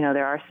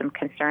 There are some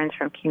concerns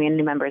from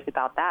community members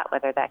about that,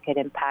 whether that could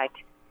impact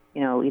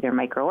either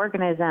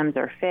microorganisms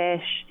or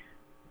fish.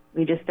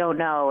 We just don't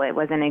know. It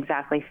wasn't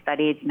exactly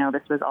studied.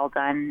 This was all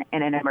done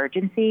in an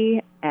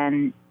emergency,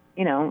 and,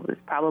 it was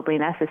probably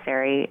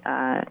necessary,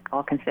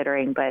 all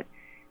considering, but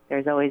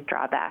there's always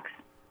drawbacks.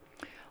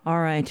 All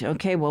right.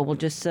 Okay. Well, we'll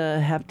just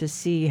have to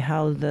see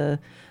how the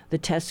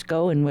tests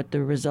go and what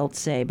the results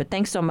say. But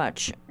thanks so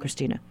much,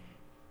 Christina.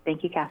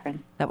 Thank you,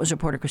 Catherine. That was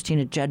reporter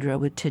Christina Jedra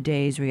with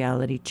today's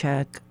Reality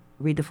Check.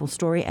 Read the full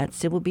story at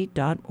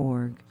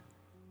civilbeat.org.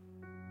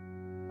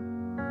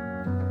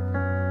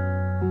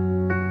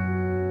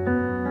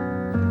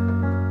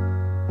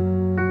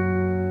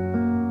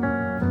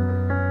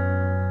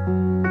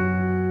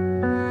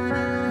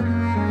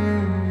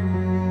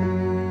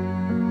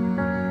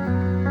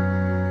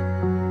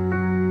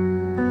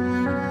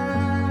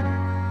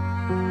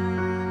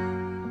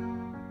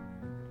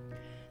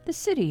 The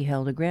city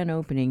held a grand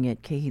opening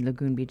at Kehi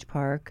Lagoon Beach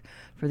Park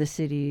for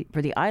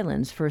the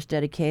island's first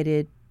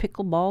dedicated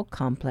pickleball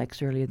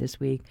complex earlier this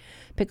week.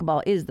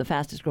 Pickleball is the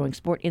fastest growing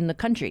sport in the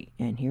country,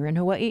 and here in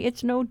Hawaii,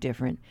 it's no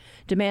different.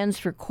 Demands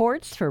for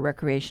courts, for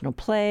recreational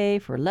play,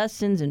 for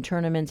lessons and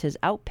tournaments has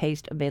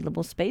outpaced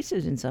available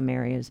spaces in some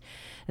areas.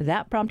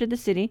 That prompted the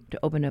city to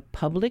open a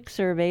public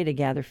survey to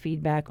gather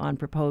feedback on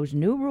proposed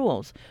new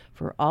rules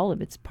for all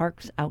of its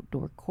parks'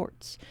 outdoor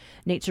courts.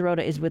 Nate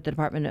Sirota is with the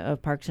Department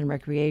of Parks and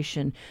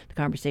Recreation. The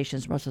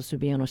Conversation's Russell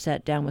Subiano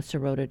sat down with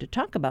Sirota to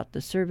talk about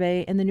the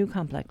survey and the new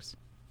complex.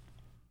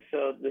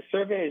 So the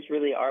survey is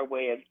really our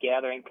way of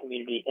gathering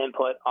community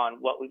input on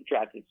what we've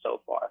drafted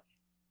so far.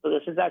 So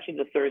this is actually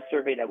the third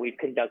survey that we've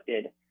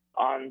conducted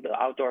on the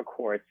outdoor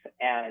courts.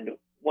 And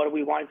what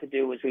we wanted to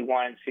do was we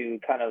wanted to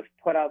kind of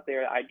put out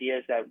there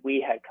ideas that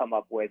we had come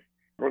up with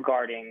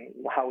regarding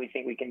how we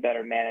think we can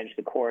better manage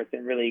the courts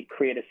and really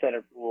create a set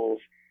of rules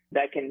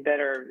that can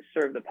better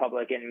serve the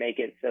public and make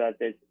it so that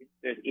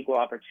there's equal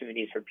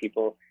opportunities for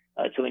people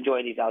to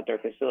enjoy these outdoor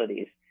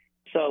facilities.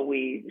 So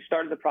we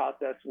started the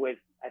process with,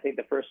 I think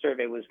the first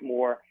survey was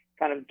more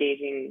kind of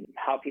gauging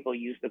how people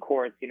use the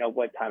courts,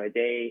 what time of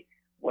day,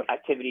 what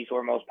activities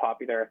were most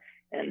popular.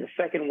 And the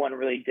second one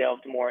really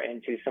delved more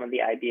into some of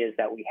the ideas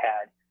that we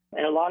had.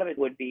 And a lot of it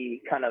would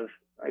be kind of,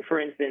 like,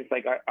 for instance,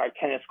 like our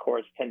tennis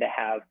courts tend to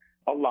have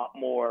a lot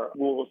more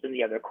rules than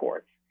the other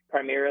courts.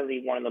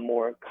 Primarily, one of the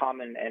more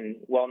common and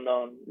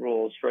well-known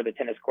rules for the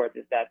tennis courts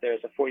is that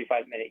there's a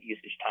 45-minute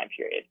usage time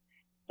period.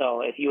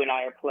 So if you and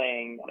I are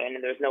playing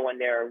and there's no one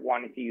there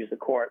wanting to use the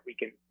court, we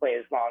can play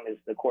as long as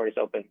the court is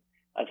open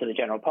to the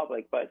general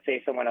public. But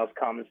say someone else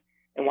comes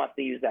and wants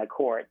to use that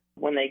court,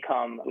 when they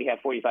come, we have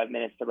 45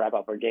 minutes to wrap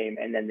up our game,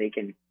 and then they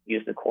can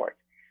use the court.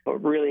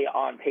 But really,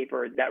 on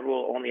paper, that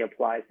rule only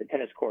applies to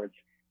tennis courts.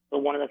 So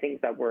one of the things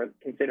that we're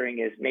considering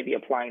is maybe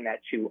applying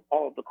that to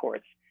all of the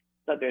courts.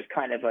 So there's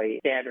kind of a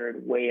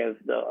standard way of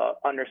the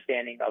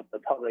understanding of the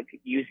public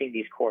using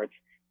these courts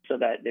so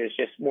that there's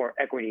just more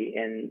equity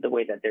in the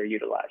way that they're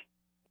utilized.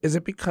 Is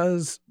it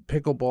because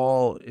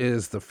pickleball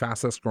is the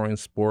fastest growing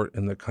sport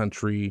in the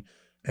country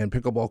and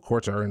pickleball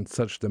courts are in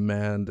such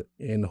demand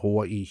in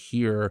Hawaii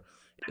here?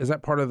 Is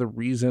that part of the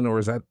reason, or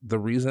is that the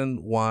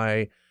reason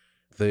why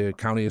the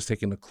county is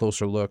taking a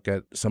closer look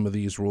at some of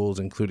these rules,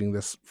 including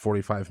this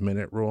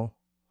 45-minute rule?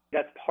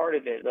 That's part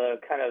of it, the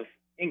kind of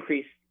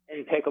increase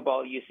in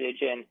pickleball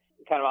usage. And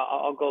kind of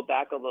I'll go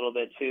back a little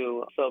bit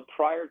too. So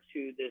prior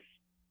to this,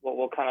 what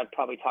we'll kind of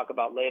probably talk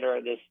about later,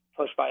 this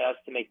push by us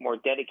to make more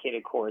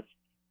dedicated courts,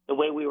 the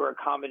way we were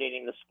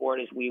accommodating the sport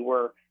is we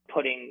were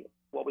putting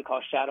what we call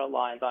shadow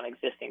lines on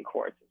existing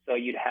courts. So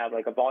you'd have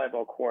like a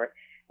volleyball court,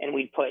 and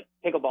we'd put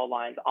pickleball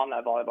lines on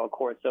that volleyball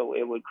court, so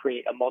it would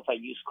create a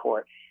multi-use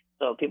court.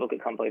 So people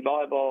could come play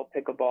volleyball,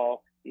 pickleball.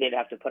 They'd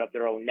have to put up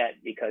their own net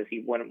because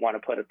you wouldn't want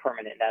to put a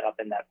permanent net up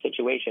in that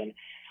situation.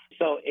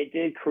 So it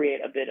did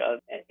create a bit of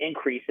an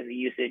increase in the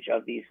usage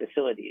of these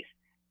facilities.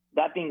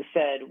 That being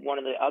said, one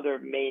of the other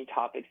main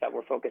topics that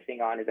we're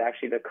focusing on is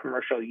actually the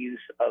commercial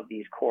use of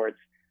these courts,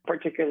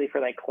 particularly for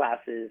like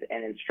classes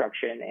and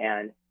instruction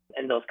and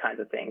those kinds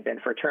of things, and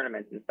for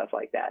tournaments and stuff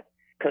like that.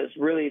 Because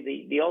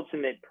really the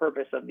ultimate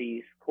purpose of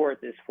these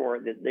courts is for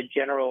the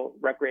general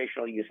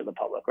recreational use of the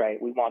public,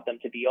 right? We want them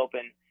to be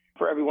open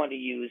for everyone to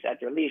use at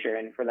their leisure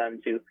and for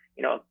them to,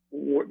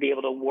 be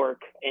able to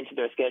work into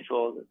their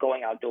schedule,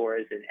 going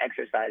outdoors and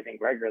exercising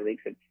regularly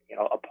because it's,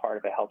 a part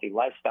of a healthy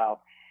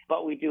lifestyle.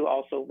 But we do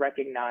also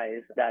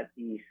recognize that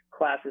these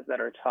classes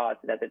that are taught,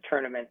 that the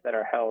tournaments that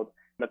are held,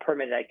 the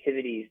permitted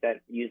activities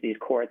that use these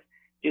courts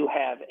do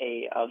have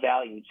a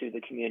value to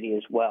the community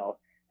as well.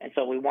 And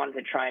so we wanted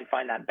to try and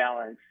find that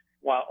balance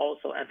while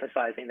also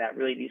emphasizing that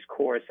really these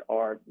courts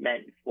are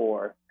meant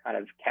for kind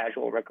of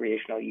casual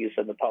recreational use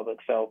of the public.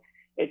 So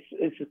it's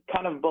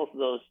kind of both of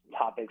those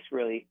topics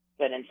really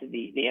fed into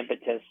the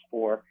impetus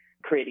for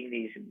creating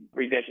these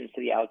revisions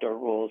to the outdoor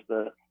rules,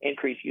 the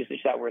increased usage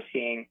that we're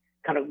seeing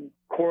kind of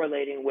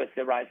correlating with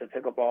the rise of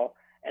pickleball,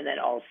 and then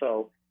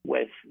also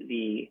with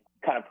the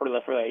kind of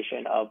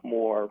proliferation of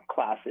more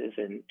classes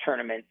and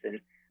tournaments and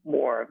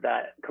more of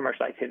that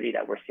commercial activity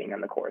that we're seeing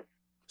on the courts.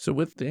 So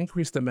with the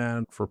increased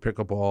demand for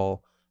pickleball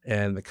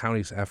and the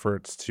county's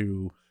efforts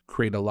to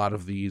create a lot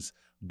of these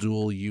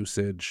dual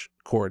usage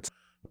courts,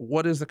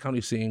 what is the county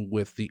seeing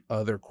with the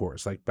other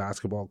courts, like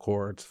basketball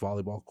courts,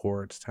 volleyball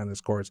courts, tennis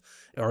courts?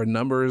 Are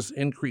numbers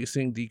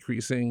increasing,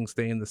 decreasing,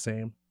 staying the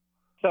same?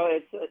 So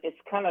it's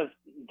kind of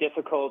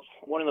difficult.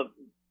 One of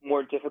the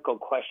more difficult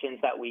questions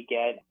that we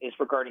get is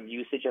regarding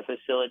usage of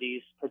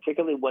facilities,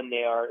 particularly when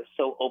they are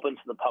so open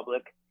to the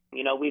public.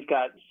 We've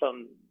got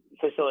some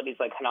facilities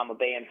like Hanauma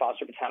Bay and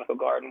Foster Botanical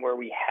Garden where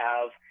we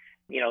have,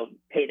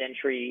 paid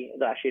entry.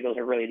 Actually, those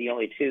are really the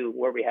only two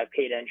where we have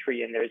paid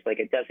entry, and there's like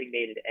a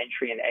designated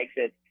entry and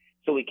exit,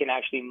 so we can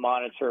actually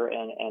monitor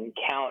and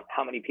count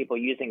how many people are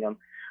using them.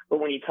 But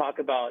when you talk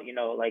about,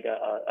 like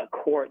a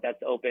court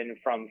that's open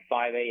from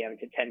 5 a.m.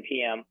 to 10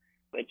 p.m.,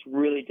 it's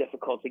really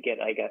difficult to get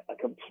like a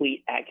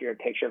complete, accurate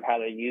picture of how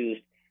they're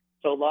used.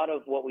 So a lot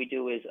of what we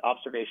do is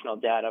observational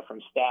data from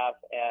staff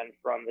and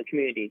from the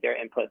community,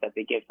 their input that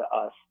they give to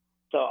us.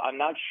 So I'm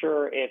not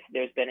sure if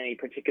there's been any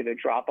particular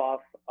drop-off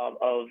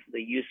of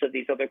the use of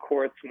these other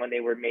courts when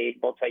they were made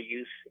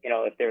multi-use.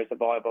 If there's a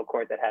volleyball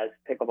court that has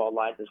pickleball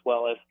lines as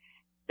well, if,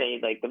 say,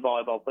 like the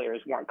volleyball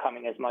players weren't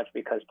coming as much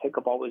because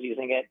pickleball was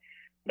using it.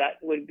 That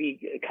would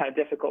be kind of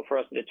difficult for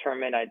us to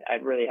determine.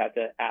 I'd really have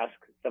to ask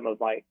some of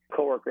my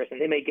coworkers, and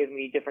they may give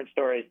me different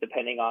stories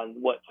depending on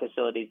what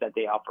facilities that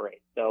they operate.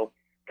 So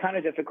kind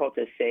of difficult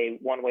to say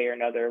one way or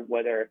another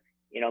whether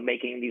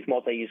making these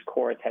multi-use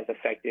courts has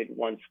affected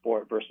one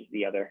sport versus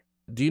the other.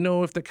 Do you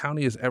know if the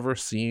county has ever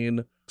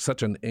seen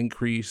such an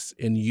increase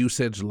in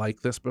usage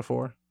like this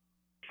before?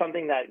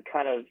 Something that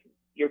kind of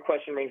your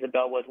question rings a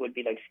bell with would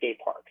be like skate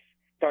parks.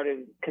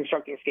 Started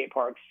constructing skate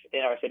parks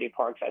in our city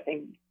parks, I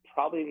think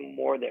probably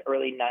more the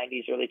early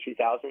 90s, early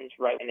 2000s,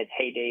 right in its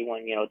heyday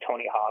when,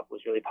 Tony Hawk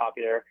was really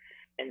popular.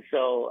 And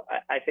so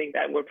I think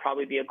that would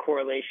probably be a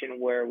correlation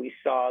where we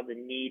saw the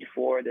need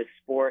for this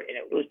sport, and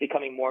it was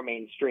becoming more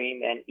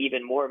mainstream and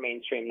even more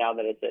mainstream now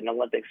that it's an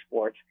Olympic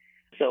sport.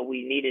 So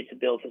we needed to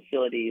build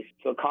facilities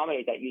to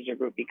accommodate that user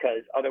group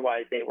because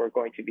otherwise they were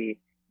going to be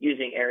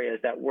using areas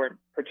that weren't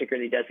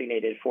particularly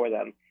designated for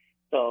them.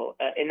 So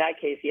in that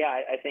case,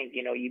 yeah, I think,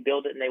 you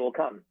build it and they will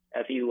come.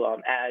 If you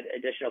add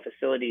additional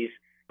facilities,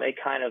 it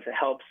kind of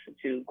helps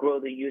to grow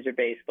the user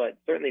base. But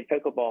certainly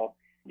pickleball,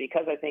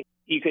 because I think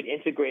you could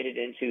integrate it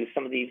into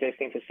some of the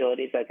existing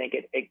facilities, I think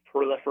it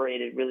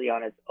proliferated really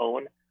on its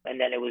own. And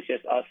then it was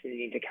just us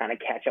needing to kind of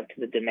catch up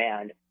to the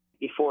demand.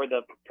 Before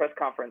the press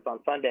conference on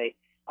Sunday,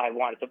 I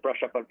wanted to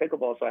brush up on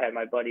pickleball. So I had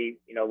my buddy,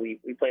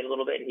 we played a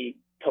little bit, and he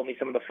told me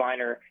some of the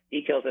finer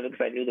details of it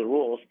because I knew the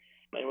rules.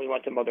 And we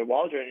went to Mother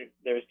Waldron.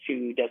 There's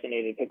 2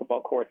 designated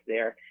pickleball courts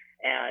there,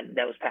 and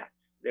that was packed.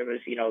 There was,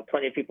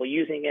 plenty of people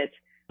using it.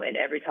 And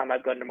every time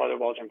I've gone to Mother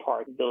Waldron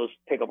Park, those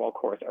pickleball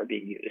courts are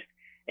being used.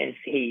 And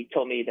he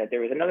told me that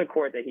there was another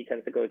court that he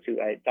tends to go to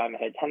at Diamond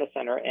Head Tennis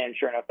Center, and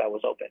sure enough, that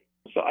was open.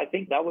 So I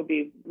think that would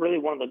be really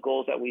one of the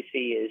goals that we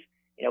see is,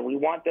 we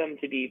want them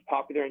to be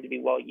popular and to be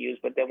well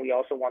used, but then we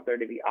also want there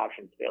to be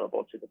options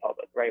available to the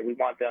public, right? We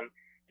want them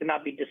to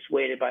not be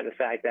dissuaded by the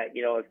fact that,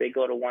 if they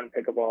go to one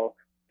pickleball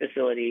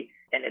facility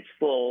and it's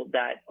full,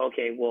 that,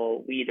 okay,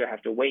 well, we either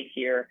have to wait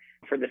here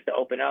for this to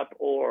open up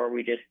or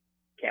we just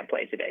can't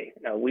play today.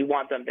 No, we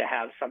want them to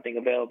have something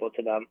available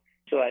to them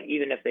so that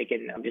even if they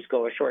can just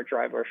go a short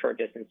drive or a short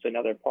distance to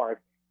another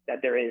park, that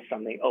there is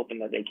something open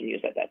that they can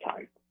use at that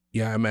time.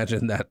 Yeah, I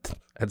imagine that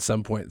at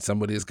some point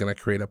somebody's going to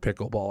create a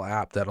pickleball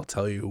app that'll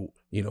tell you,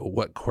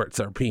 what courts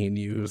are being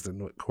used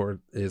and what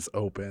court is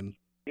open.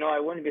 I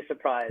wouldn't be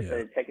surprised. Yeah.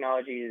 The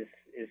technology is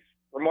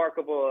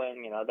remarkable,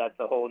 and that's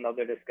a whole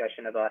nother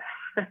discussion about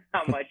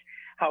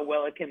how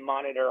well it can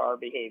monitor our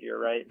behavior,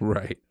 right?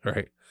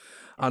 Right.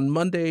 On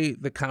Monday,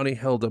 the county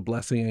held a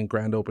blessing and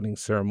grand opening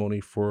ceremony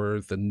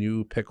for the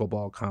new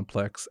pickleball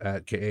complex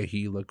at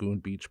Kuʻuwehi Lagoon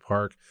Beach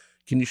Park.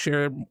 Can you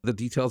share the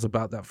details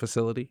about that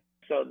facility?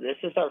 So this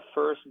is our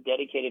first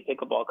dedicated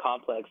pickleball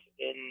complex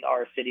in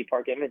our city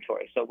park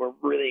inventory. So we're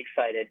really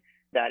excited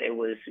that it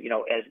was,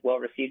 as well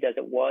received as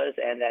it was,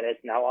 and that it's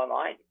now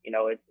online.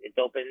 It's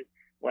open.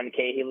 When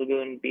Kuʻuwehi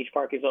Lagoon Beach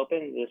Park is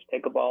open, this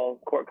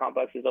pickleball court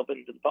complex is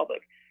open to the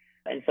public.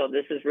 And so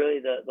this is really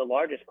the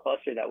largest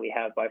cluster that we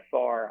have by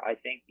far. I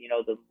think,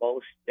 the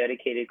most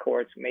dedicated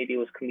courts, maybe it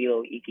was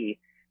Kamilo Iki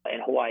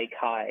in Hawaii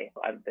Kai.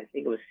 I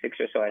think it was 6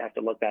 or so. I'd have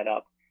to look that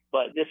up.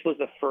 But this was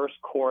the first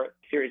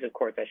series of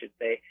courts, I should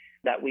say,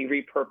 that we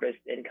repurposed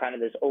in kind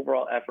of this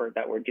overall effort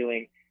that we're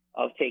doing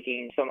of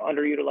taking some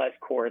underutilized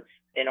courts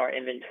in our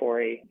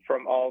inventory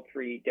from all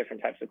 3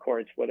 different types of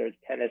courts, whether it's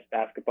tennis,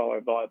 basketball,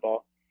 or volleyball,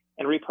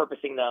 and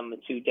repurposing them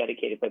to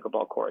dedicated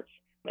pickleball courts.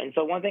 And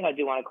so one thing I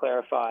do want to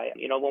clarify,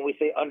 when we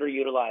say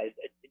underutilized,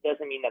 it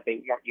doesn't mean that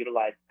they weren't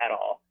utilized at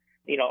all.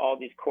 All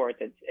these courts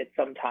at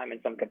some time and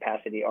some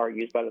capacity are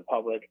used by the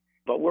public,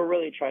 but we're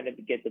really trying to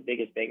get the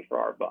biggest bang for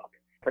our buck,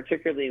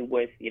 particularly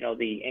with,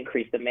 the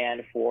increased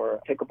demand for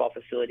pickleball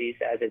facilities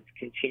as it's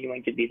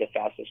continuing to be the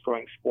fastest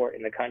growing sport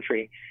in the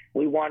country.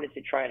 We wanted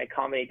to try and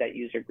accommodate that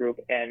user group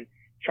and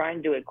try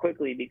and do it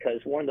quickly, because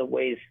one of the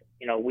ways,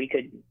 we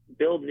could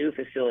build new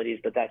facilities,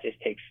 but that just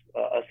takes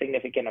a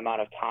significant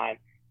amount of time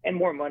and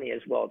more money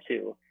as well,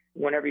 too.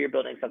 Whenever you're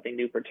building something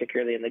new,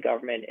 particularly in the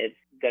government, it's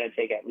going to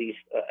take at least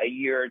a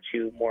year or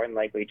 2, more than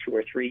likely 2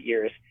 or 3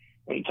 years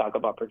when you talk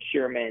about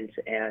procurement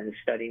and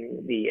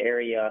studying the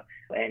area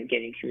and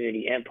getting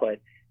community input,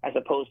 as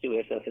opposed to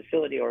if a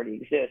facility already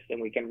exists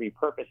and we can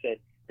repurpose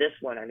it. This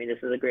one, this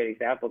is a great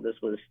example. This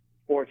was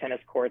 4 tennis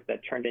courts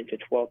that turned into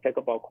 12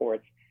 pickleball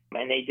courts,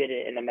 and they did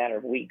it in a matter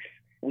of weeks.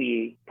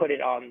 We put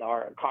it on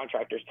our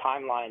contractor's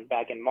timeline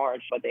back in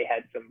March, but they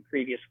had some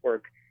previous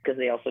work because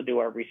they also do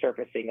our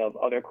resurfacing of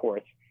other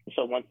courts.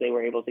 So once they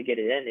were able to get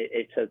it in,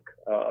 it took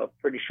a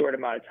pretty short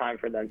amount of time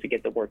for them to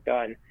get the work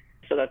done.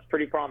 So that's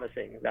pretty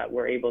promising that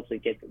we're able to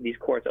get these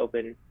courts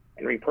open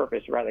and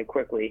repurposed rather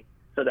quickly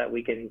so that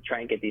we can try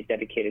and get these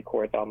dedicated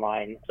courts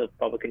online so the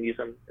public can use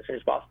them as soon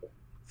as possible.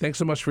 Thanks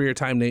so much for your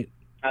time, Nate.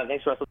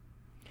 Thanks, Russell.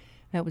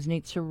 That was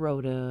Nate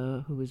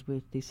Sirota, who was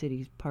with the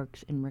city's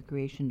Parks and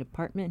Recreation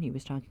Department. He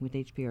was talking with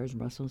HPR's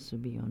Russell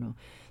Subiono.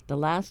 The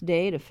last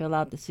day to fill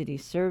out the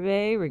city's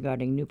survey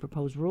regarding new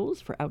proposed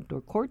rules for outdoor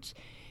courts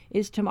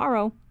is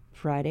tomorrow,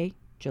 Friday,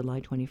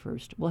 July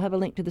 21st. We'll have a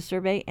link to the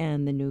survey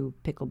and the new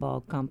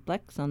pickleball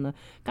complex on the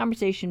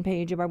conversation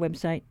page of our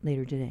website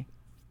later today.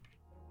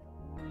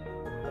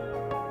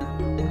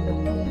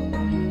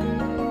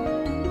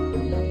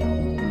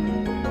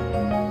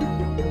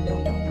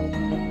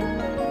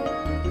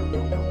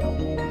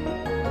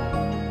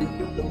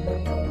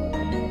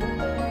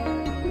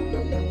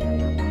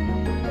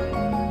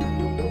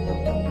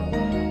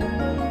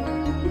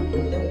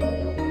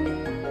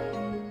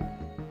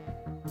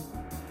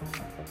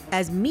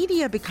 As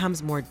media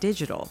becomes more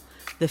digital,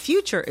 the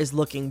future is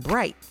looking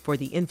bright for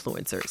the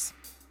influencers.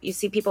 You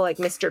see people like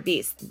Mr.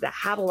 Beast that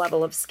have a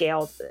level of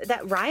scale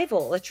that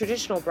rival a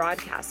traditional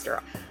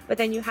broadcaster. But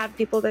then you have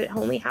people that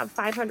only have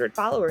 500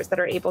 followers that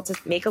are able to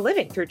make a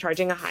living through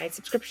charging a high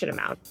subscription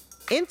amount.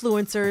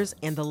 Influencers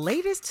and the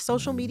latest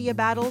social media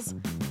battles,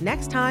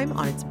 next time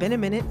on It's Been a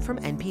Minute from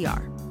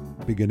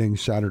NPR. Beginning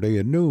Saturday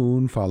at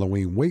noon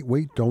following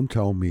Wait, Don't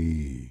Tell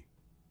Me.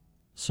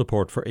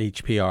 Support for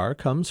HPR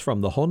comes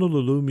from the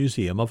Honolulu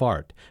Museum of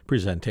Art,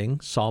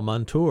 presenting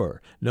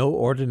Salmantur, No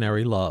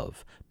Ordinary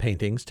Love,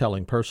 paintings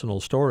telling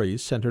personal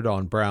stories centered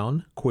on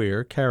brown,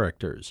 queer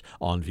characters.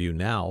 On view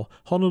now,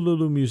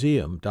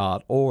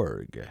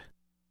 honolulumuseum.org.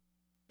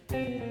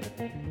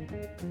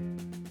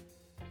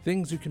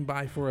 Things you can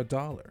buy for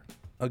 $1,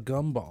 a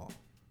gumball,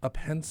 a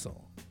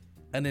pencil,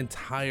 an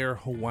entire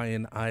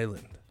Hawaiian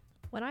island.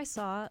 When I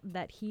saw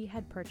that he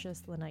had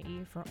purchased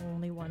Lanai for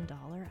only $1,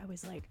 I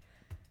was like,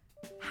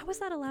 how is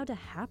that allowed to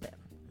happen?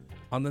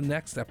 On the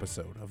next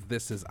episode of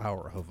This Is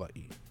Our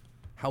Hawaii,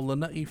 how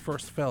Lanai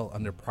first fell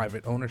under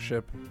private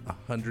ownership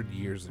 100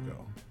 years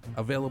ago.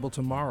 Available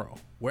tomorrow,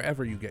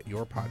 wherever you get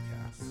your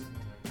podcasts.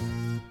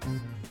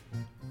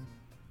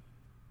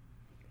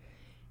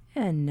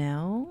 And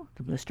now,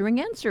 the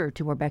blistering answer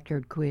to our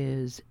backyard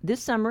quiz.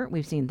 This summer,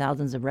 we've seen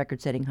thousands of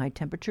record-setting high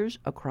temperatures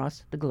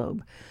across the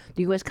globe.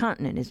 The U.S.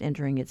 continent is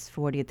entering its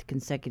 40th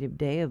consecutive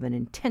day of an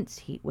intense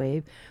heat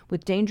wave,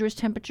 with dangerous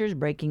temperatures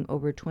breaking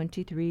over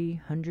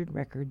 2,300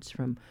 records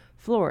from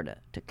Florida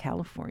to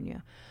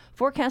California.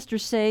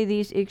 Forecasters say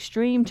these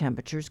extreme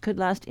temperatures could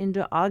last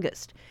into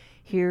August.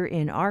 Here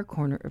in our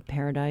corner of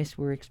paradise,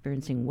 we're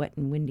experiencing wet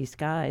and windy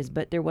skies,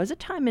 but there was a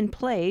time and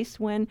place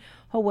when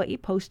Hawaii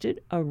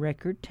posted a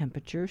record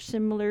temperature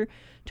similar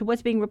to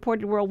what's being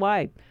reported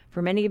worldwide.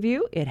 For many of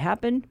you, it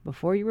happened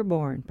before you were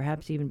born,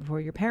 perhaps even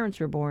before your parents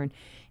were born,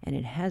 and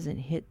it hasn't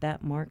hit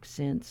that mark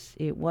since.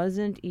 It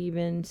wasn't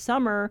even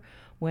summer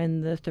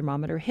when the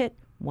thermometer hit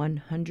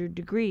 100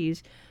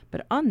 degrees,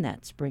 but on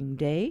that spring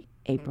day,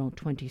 April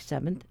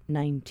 27th,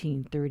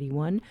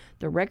 1931,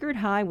 the record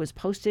high was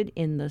posted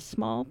in the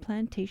small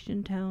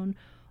plantation town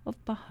of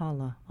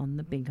Pahala on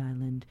the Big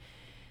Island.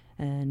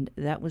 And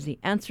that was the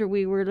answer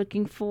we were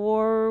looking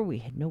for. We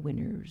had no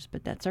winners,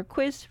 but that's our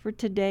quiz for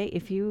today.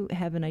 If you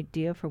have an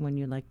idea for one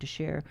you'd like to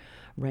share,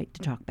 write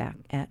to talkback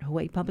at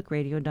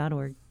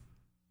hawaiipublicradio.org.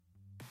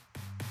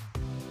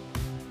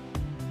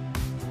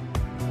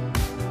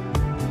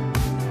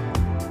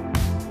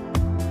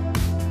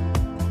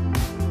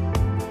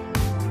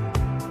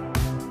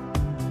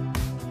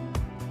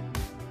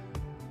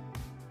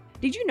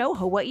 Did you know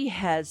Hawaii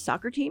has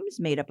soccer teams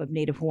made up of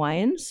Native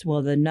Hawaiians?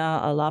 Well, the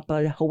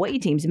Na'alapa Hawaii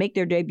teams make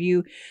their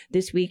debut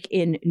this week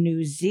in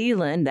New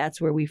Zealand. That's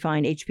where we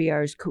find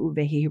HPR's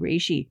Kuʻuwehi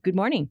Hiraishi. Good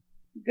morning.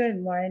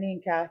 Good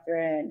morning,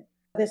 Catherine.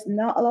 This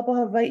Na'alapa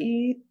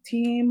Hawaii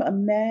team,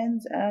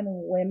 men's and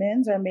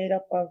women's, are made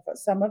up of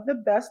some of the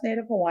best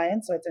Native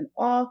Hawaiians. So it's an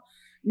all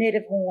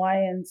Native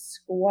Hawaiian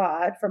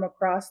squad from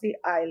across the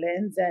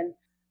islands. And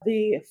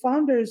the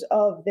founders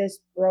of this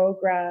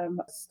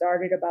program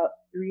started about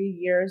 3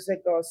 years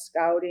ago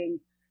scouting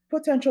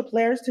potential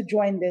players to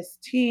join this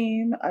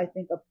team. I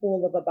think a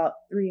pool of about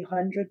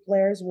 300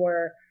 players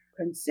were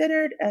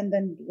considered and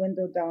then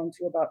dwindled down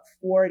to about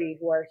 40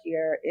 who are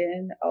here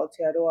in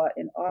Aotearoa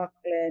in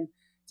Auckland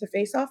to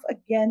face off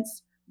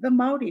against the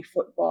Māori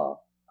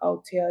football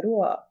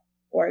Aotearoa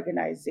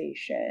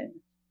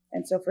organization.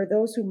 And so for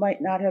those who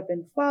might not have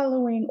been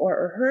following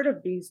or heard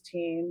of these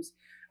teams,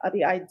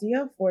 the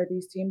idea for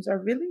these teams are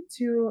really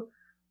to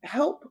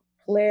help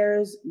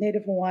players,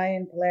 Native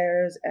Hawaiian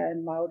players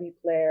and Māori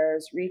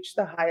players, reach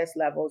the highest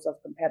levels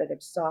of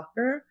competitive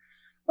soccer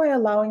by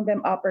allowing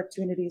them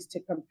opportunities to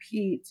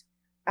compete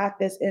at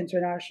this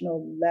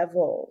international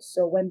level.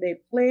 So when they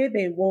play,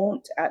 they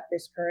won't at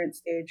this current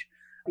stage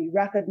be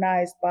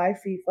recognized by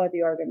FIFA,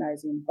 the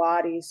organizing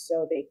body,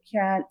 so they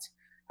can't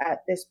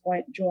at this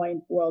point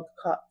join World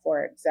Cup,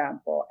 for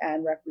example,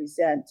 and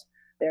represent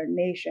their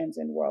nations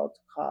in World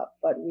Cup.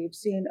 But we've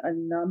seen a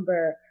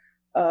number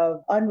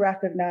of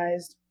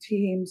unrecognized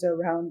teams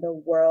around the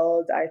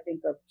world. I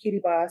think of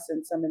Kiribati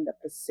and some in the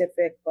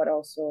Pacific, but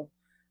also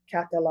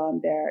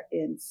Catalan there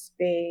in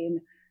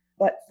Spain.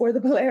 But for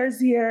the players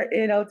here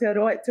in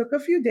Aotearoa, it took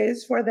a few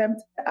days for them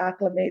to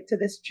acclimate to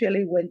this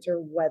chilly winter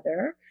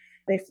weather.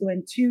 They flew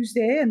in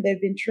Tuesday and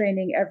they've been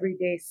training every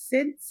day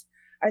since.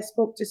 I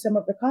spoke to some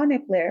of the Kane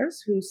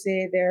players who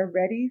say they're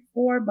ready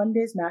for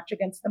Monday's match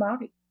against the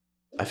Māori.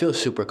 I feel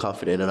super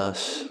confident in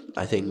us.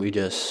 I think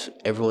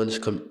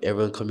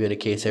everyone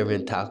communicates,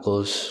 everyone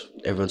tackles,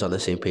 everyone's on the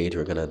same page.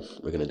 We're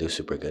gonna do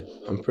super good.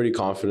 I'm pretty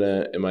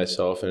confident in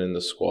myself and in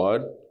the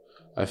squad.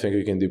 I think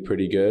we can do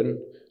pretty good.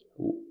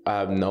 I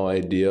have no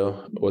idea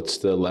what's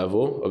the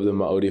level of the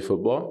Māori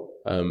football.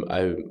 I'm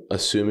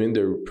assuming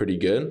they're pretty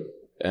good,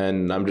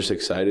 and I'm just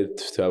excited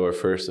to have our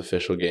first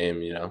official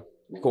game, you know.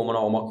 Ko mana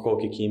o mako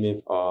ki kime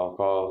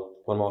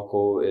ka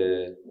mako e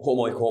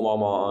homoi ko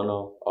mama ana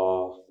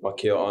ma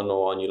kia ano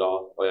anila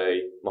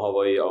ai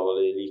mahawai ale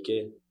like.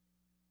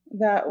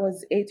 That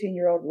was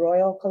 18-year-old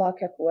Royal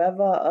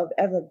Kuʻuwehi of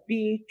Ewa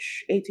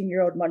Beach,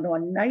 18-year-old Manoa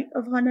Knight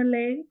of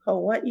Hanalei,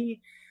 Hawaii,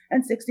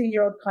 and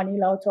 16-year-old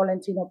Kanilau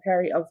Tolentino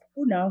Perry of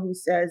Puna, who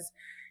says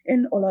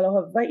in Olelo,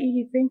 Hawaii,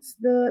 he thinks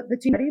the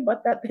team is ready,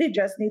 but that they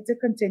just need to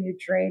continue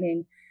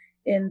training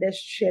in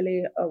this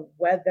chilly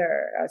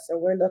weather. So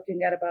we're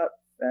looking at about,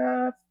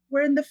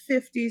 we're in the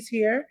 50s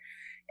here.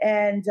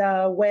 And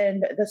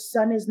when the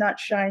sun is not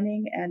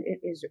shining and it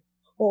is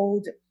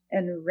cold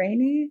and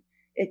rainy,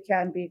 it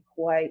can be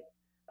quite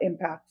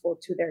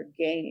impactful to their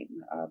game.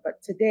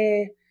 But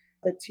today,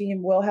 the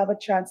team will have a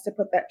chance to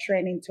put that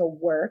training to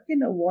work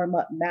in a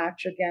warm-up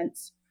match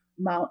against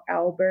Mount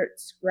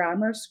Albert's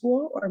Grammar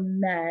School, or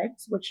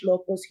MAGS, which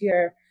locals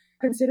here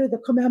consider the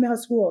Kamehameha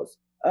schools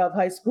of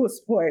high school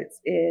sports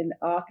in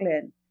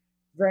Auckland.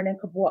 Vernon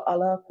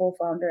Kapua'ala,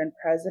 co-founder and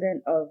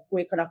president of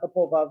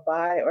Kuʻuwehi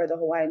Vai, or the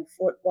Hawaiian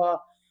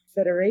Football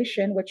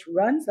Federation, which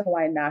runs the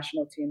Hawaiian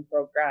national team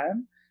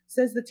program,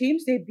 says the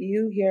team's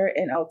debut here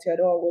in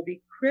Aotearoa will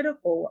be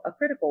a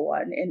critical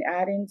one in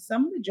adding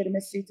some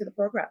legitimacy to the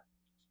program.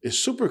 It's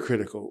super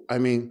critical. I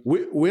mean,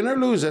 win or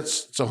lose,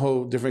 it's a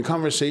whole different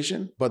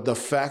conversation. But the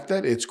fact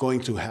that it's going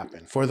to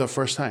happen for the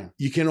first time,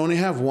 you can only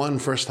have one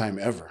first time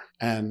ever.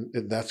 And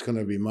that's going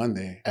to be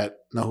Monday at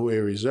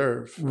Nahui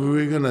Reserve.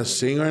 We're going to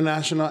sing our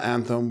national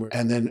anthem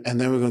and then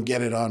we're going to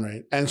get it on,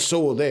 right? And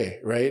so will they,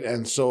 right?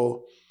 And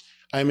so,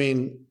 I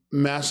mean,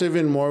 massive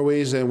in more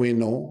ways than we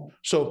know.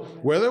 So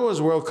whether it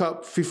was World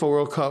Cup, FIFA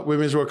World Cup,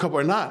 Women's World Cup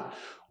or not,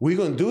 we're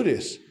going to do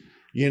this.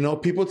 You know,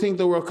 people think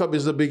the World Cup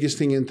is the biggest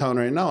thing in town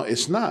right now.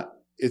 It's not.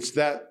 It's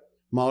that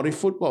Māori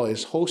football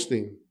is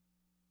hosting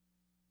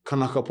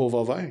Kanaka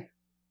Povavai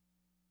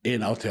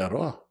in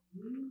Aotearoa.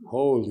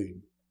 Holy,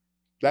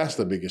 that's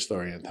the biggest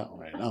story in town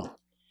right now.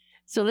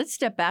 So let's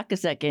step back a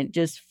second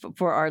just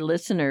for our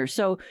listeners.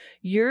 So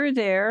you're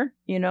there,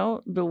 you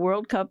know, the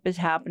World Cup is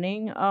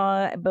happening,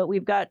 but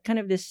we've got kind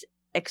of this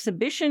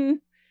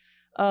exhibition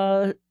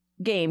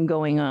game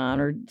going on,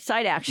 or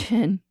side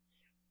action.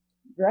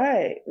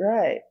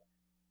 Right.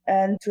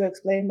 And to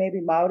explain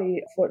maybe Māori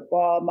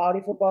football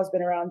has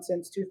been around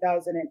since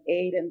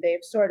 2008, and they've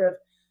sort of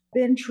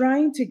been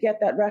trying to get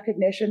that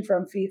recognition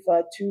from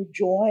FIFA to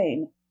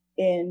join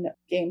in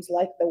games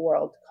like the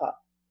World Cup,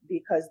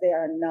 because they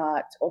are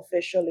not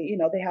officially, you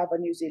know, they have a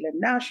New Zealand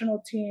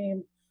national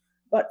team,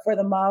 but for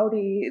the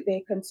Māori,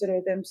 they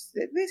consider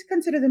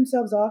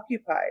themselves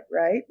occupied,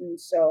 right? And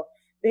so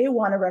they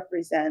want to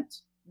represent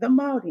the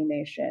Māori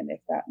nation, if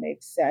that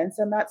makes sense.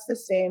 And that's the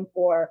same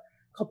for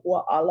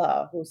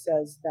Kapua'ala, who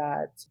says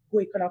that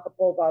Hui Kanaka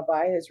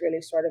Vai is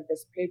really sort of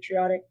this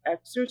patriotic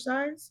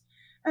exercise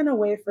and a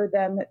way for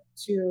them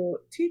to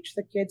teach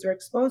the kids or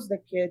expose the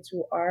kids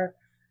who are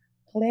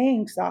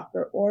playing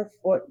soccer or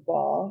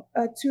football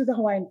to the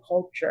Hawaiian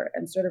culture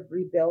and sort of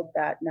rebuild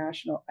that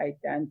national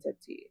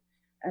identity.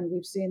 And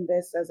we've seen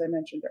this, as I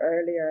mentioned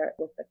earlier,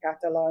 with the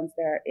Catalans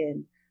there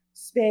in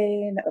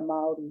Spain, the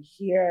Māori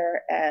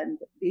here, and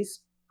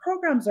these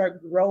programs are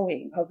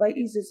growing.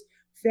 Hawaii's is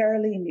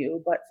fairly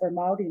new, but for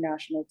Māori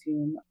national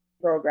team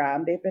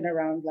program, they've been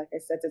around, like I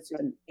said, since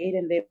 2008,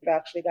 and they've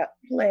actually got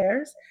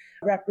players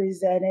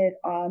represented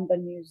on the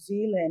New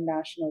Zealand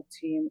national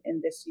team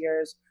in this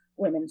year's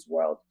Women's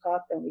World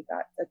Cup, and we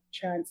got the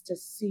chance to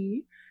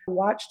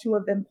watch two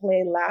of them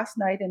play last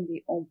night in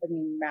the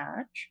opening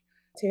match.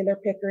 Taylor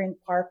Pickering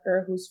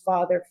Parker, whose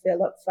father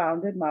Philip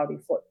founded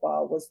Māori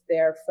football, was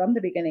there from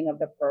the beginning of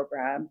the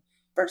program,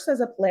 first as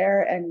a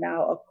player and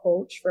now a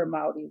coach for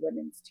Māori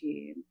women's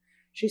team.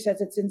 She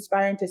says it's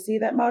inspiring to see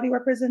that Māori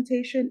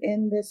representation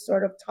in this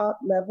sort of top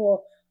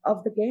level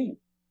of the game.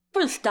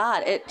 For a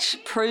start, it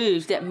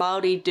proves that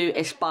Māori do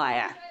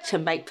aspire to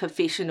make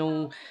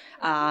professional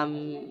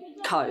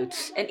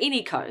codes, and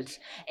any codes,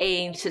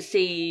 and to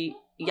see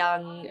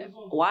young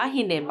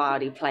wahine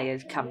Māori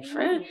players come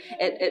through,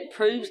 it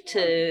proves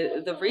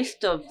to the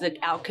rest of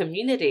our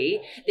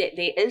community that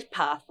there is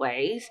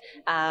pathways,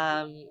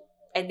 and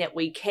that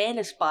we can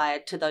aspire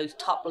to those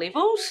top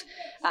levels,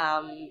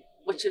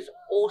 which is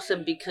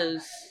awesome,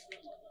 because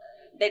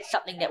that's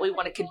something that we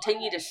want to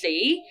continue to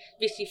see,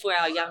 especially for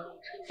our young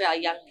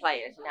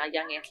players and our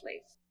young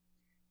athletes.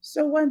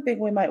 So one thing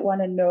we might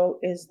want to note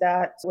is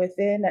that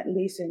within, at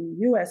least in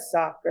U.S.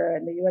 soccer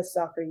and the U.S.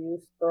 soccer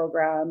youth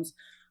programs,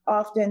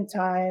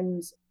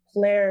 oftentimes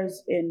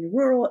players in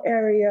rural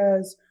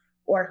areas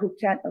or who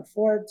can't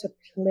afford to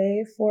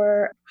play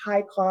for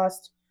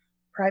high-cost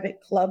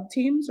private club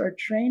teams or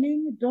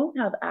training don't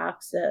have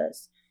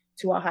access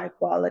to a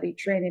high-quality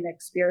training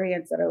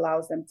experience that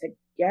allows them to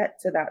get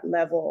to that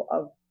level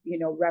of,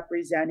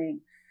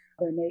 representing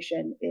their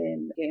nation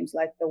in games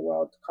like the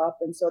World Cup.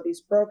 And so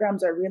these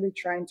programs are really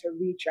trying to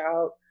reach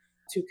out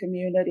to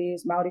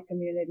communities, Māori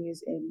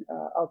communities in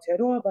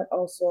Aotearoa, but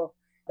also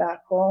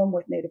back home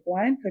with Native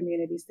Hawaiian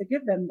communities to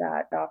give them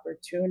that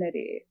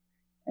opportunity.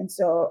 And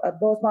so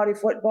both Māori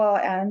football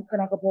and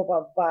Kanaka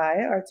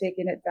Vai are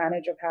taking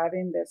advantage of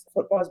having this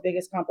football's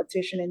biggest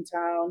competition in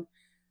town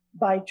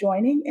by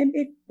joining in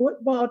a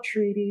football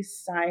treaty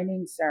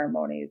signing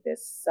ceremony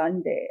this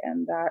Sunday.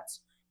 And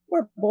that's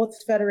where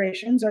both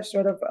federations are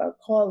sort of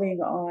calling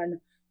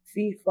on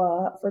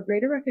FIFA for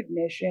greater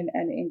recognition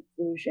and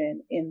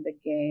inclusion in the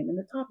game, in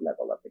the top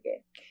level of the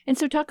game. And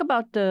so talk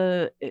about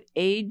the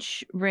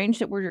age range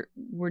that we're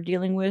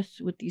dealing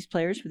with these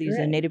players, for these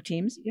native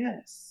teams.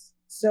 Yes.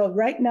 So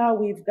right now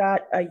we've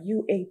got a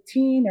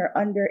U18 or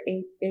under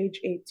age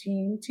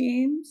 18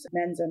 teams,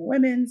 men's and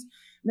women's.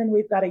 And then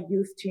we've got a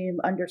youth team,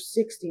 under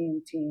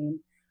 16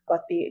 team.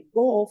 But the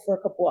goal for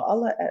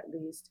Kapua'ala, at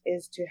least,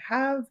 is to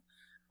have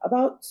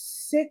about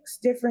 6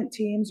 different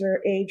teams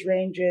or age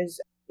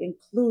ranges,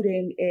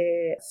 including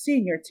a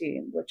senior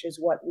team, which is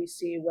what we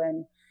see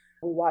when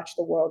we watch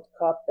the World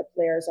Cup. The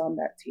players on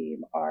that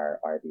team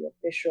are the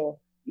official,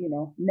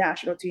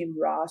 national team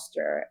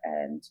roster.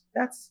 And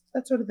that's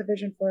sort of the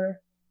vision for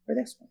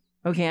this one.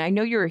 Okay, I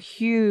know you're a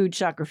huge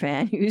soccer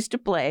fan. You used to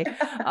play,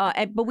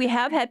 but we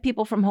have had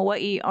people from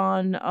Hawaii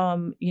on,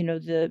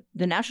 the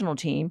national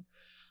team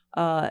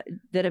that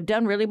have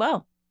done really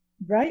well.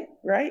 Right.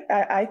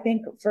 I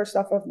think first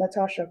off of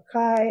Natasha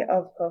Kai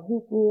of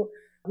Kahuku,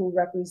 who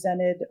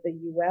represented the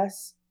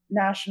U.S.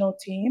 national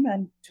team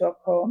and took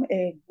home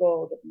a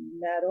gold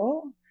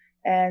medal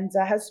and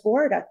has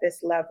scored at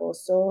this level.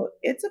 So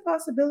it's a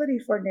possibility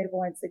for Native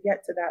Hawaiians to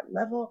get to that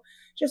level.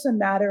 Just a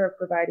matter of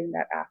providing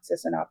that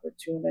access and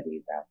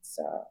opportunity. That's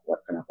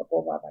what Kanaka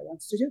Pouakai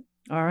wants to do.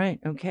 All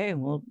right. Okay.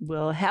 Well,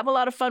 we'll have a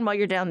lot of fun while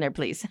you're down there,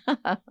 please.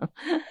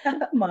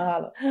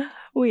 Mahalo.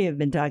 We have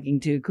been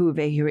talking to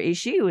Kuʻuwehi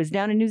Hiraishi, who is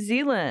down in New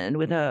Zealand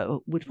with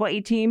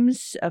Hawaii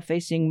teams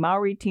facing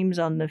Maori teams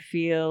on the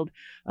field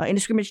in a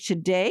scrimmage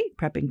today,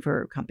 prepping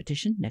for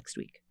competition next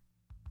week.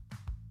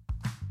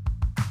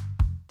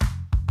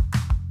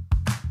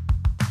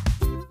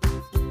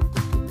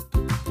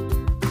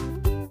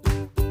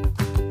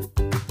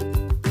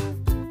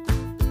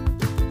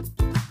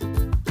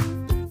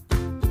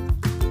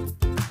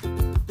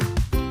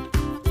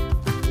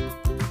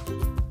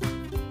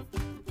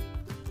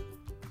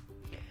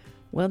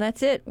 Well,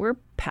 that's it. We're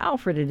POW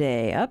for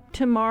today. Up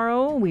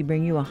tomorrow, we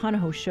bring you a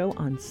Hanaho show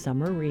on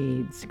summer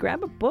reads.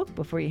 Grab a book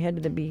before you head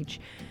to the beach.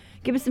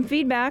 Give us some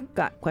feedback.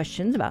 Got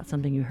questions about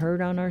something you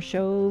heard on our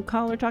show?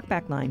 Call or talk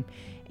back line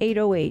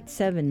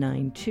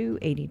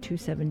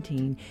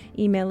 808-792-8217.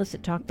 Email us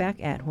at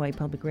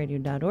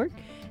talkback@hawaiipublicradio.org.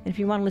 And if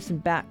you want to listen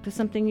back to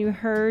something you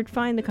heard,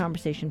 find the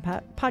Conversation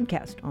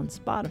podcast on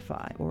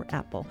Spotify or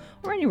Apple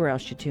or anywhere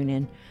else you tune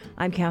in.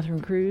 I'm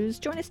Catherine Cruz.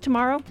 Join us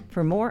tomorrow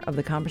for more of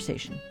The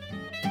Conversation.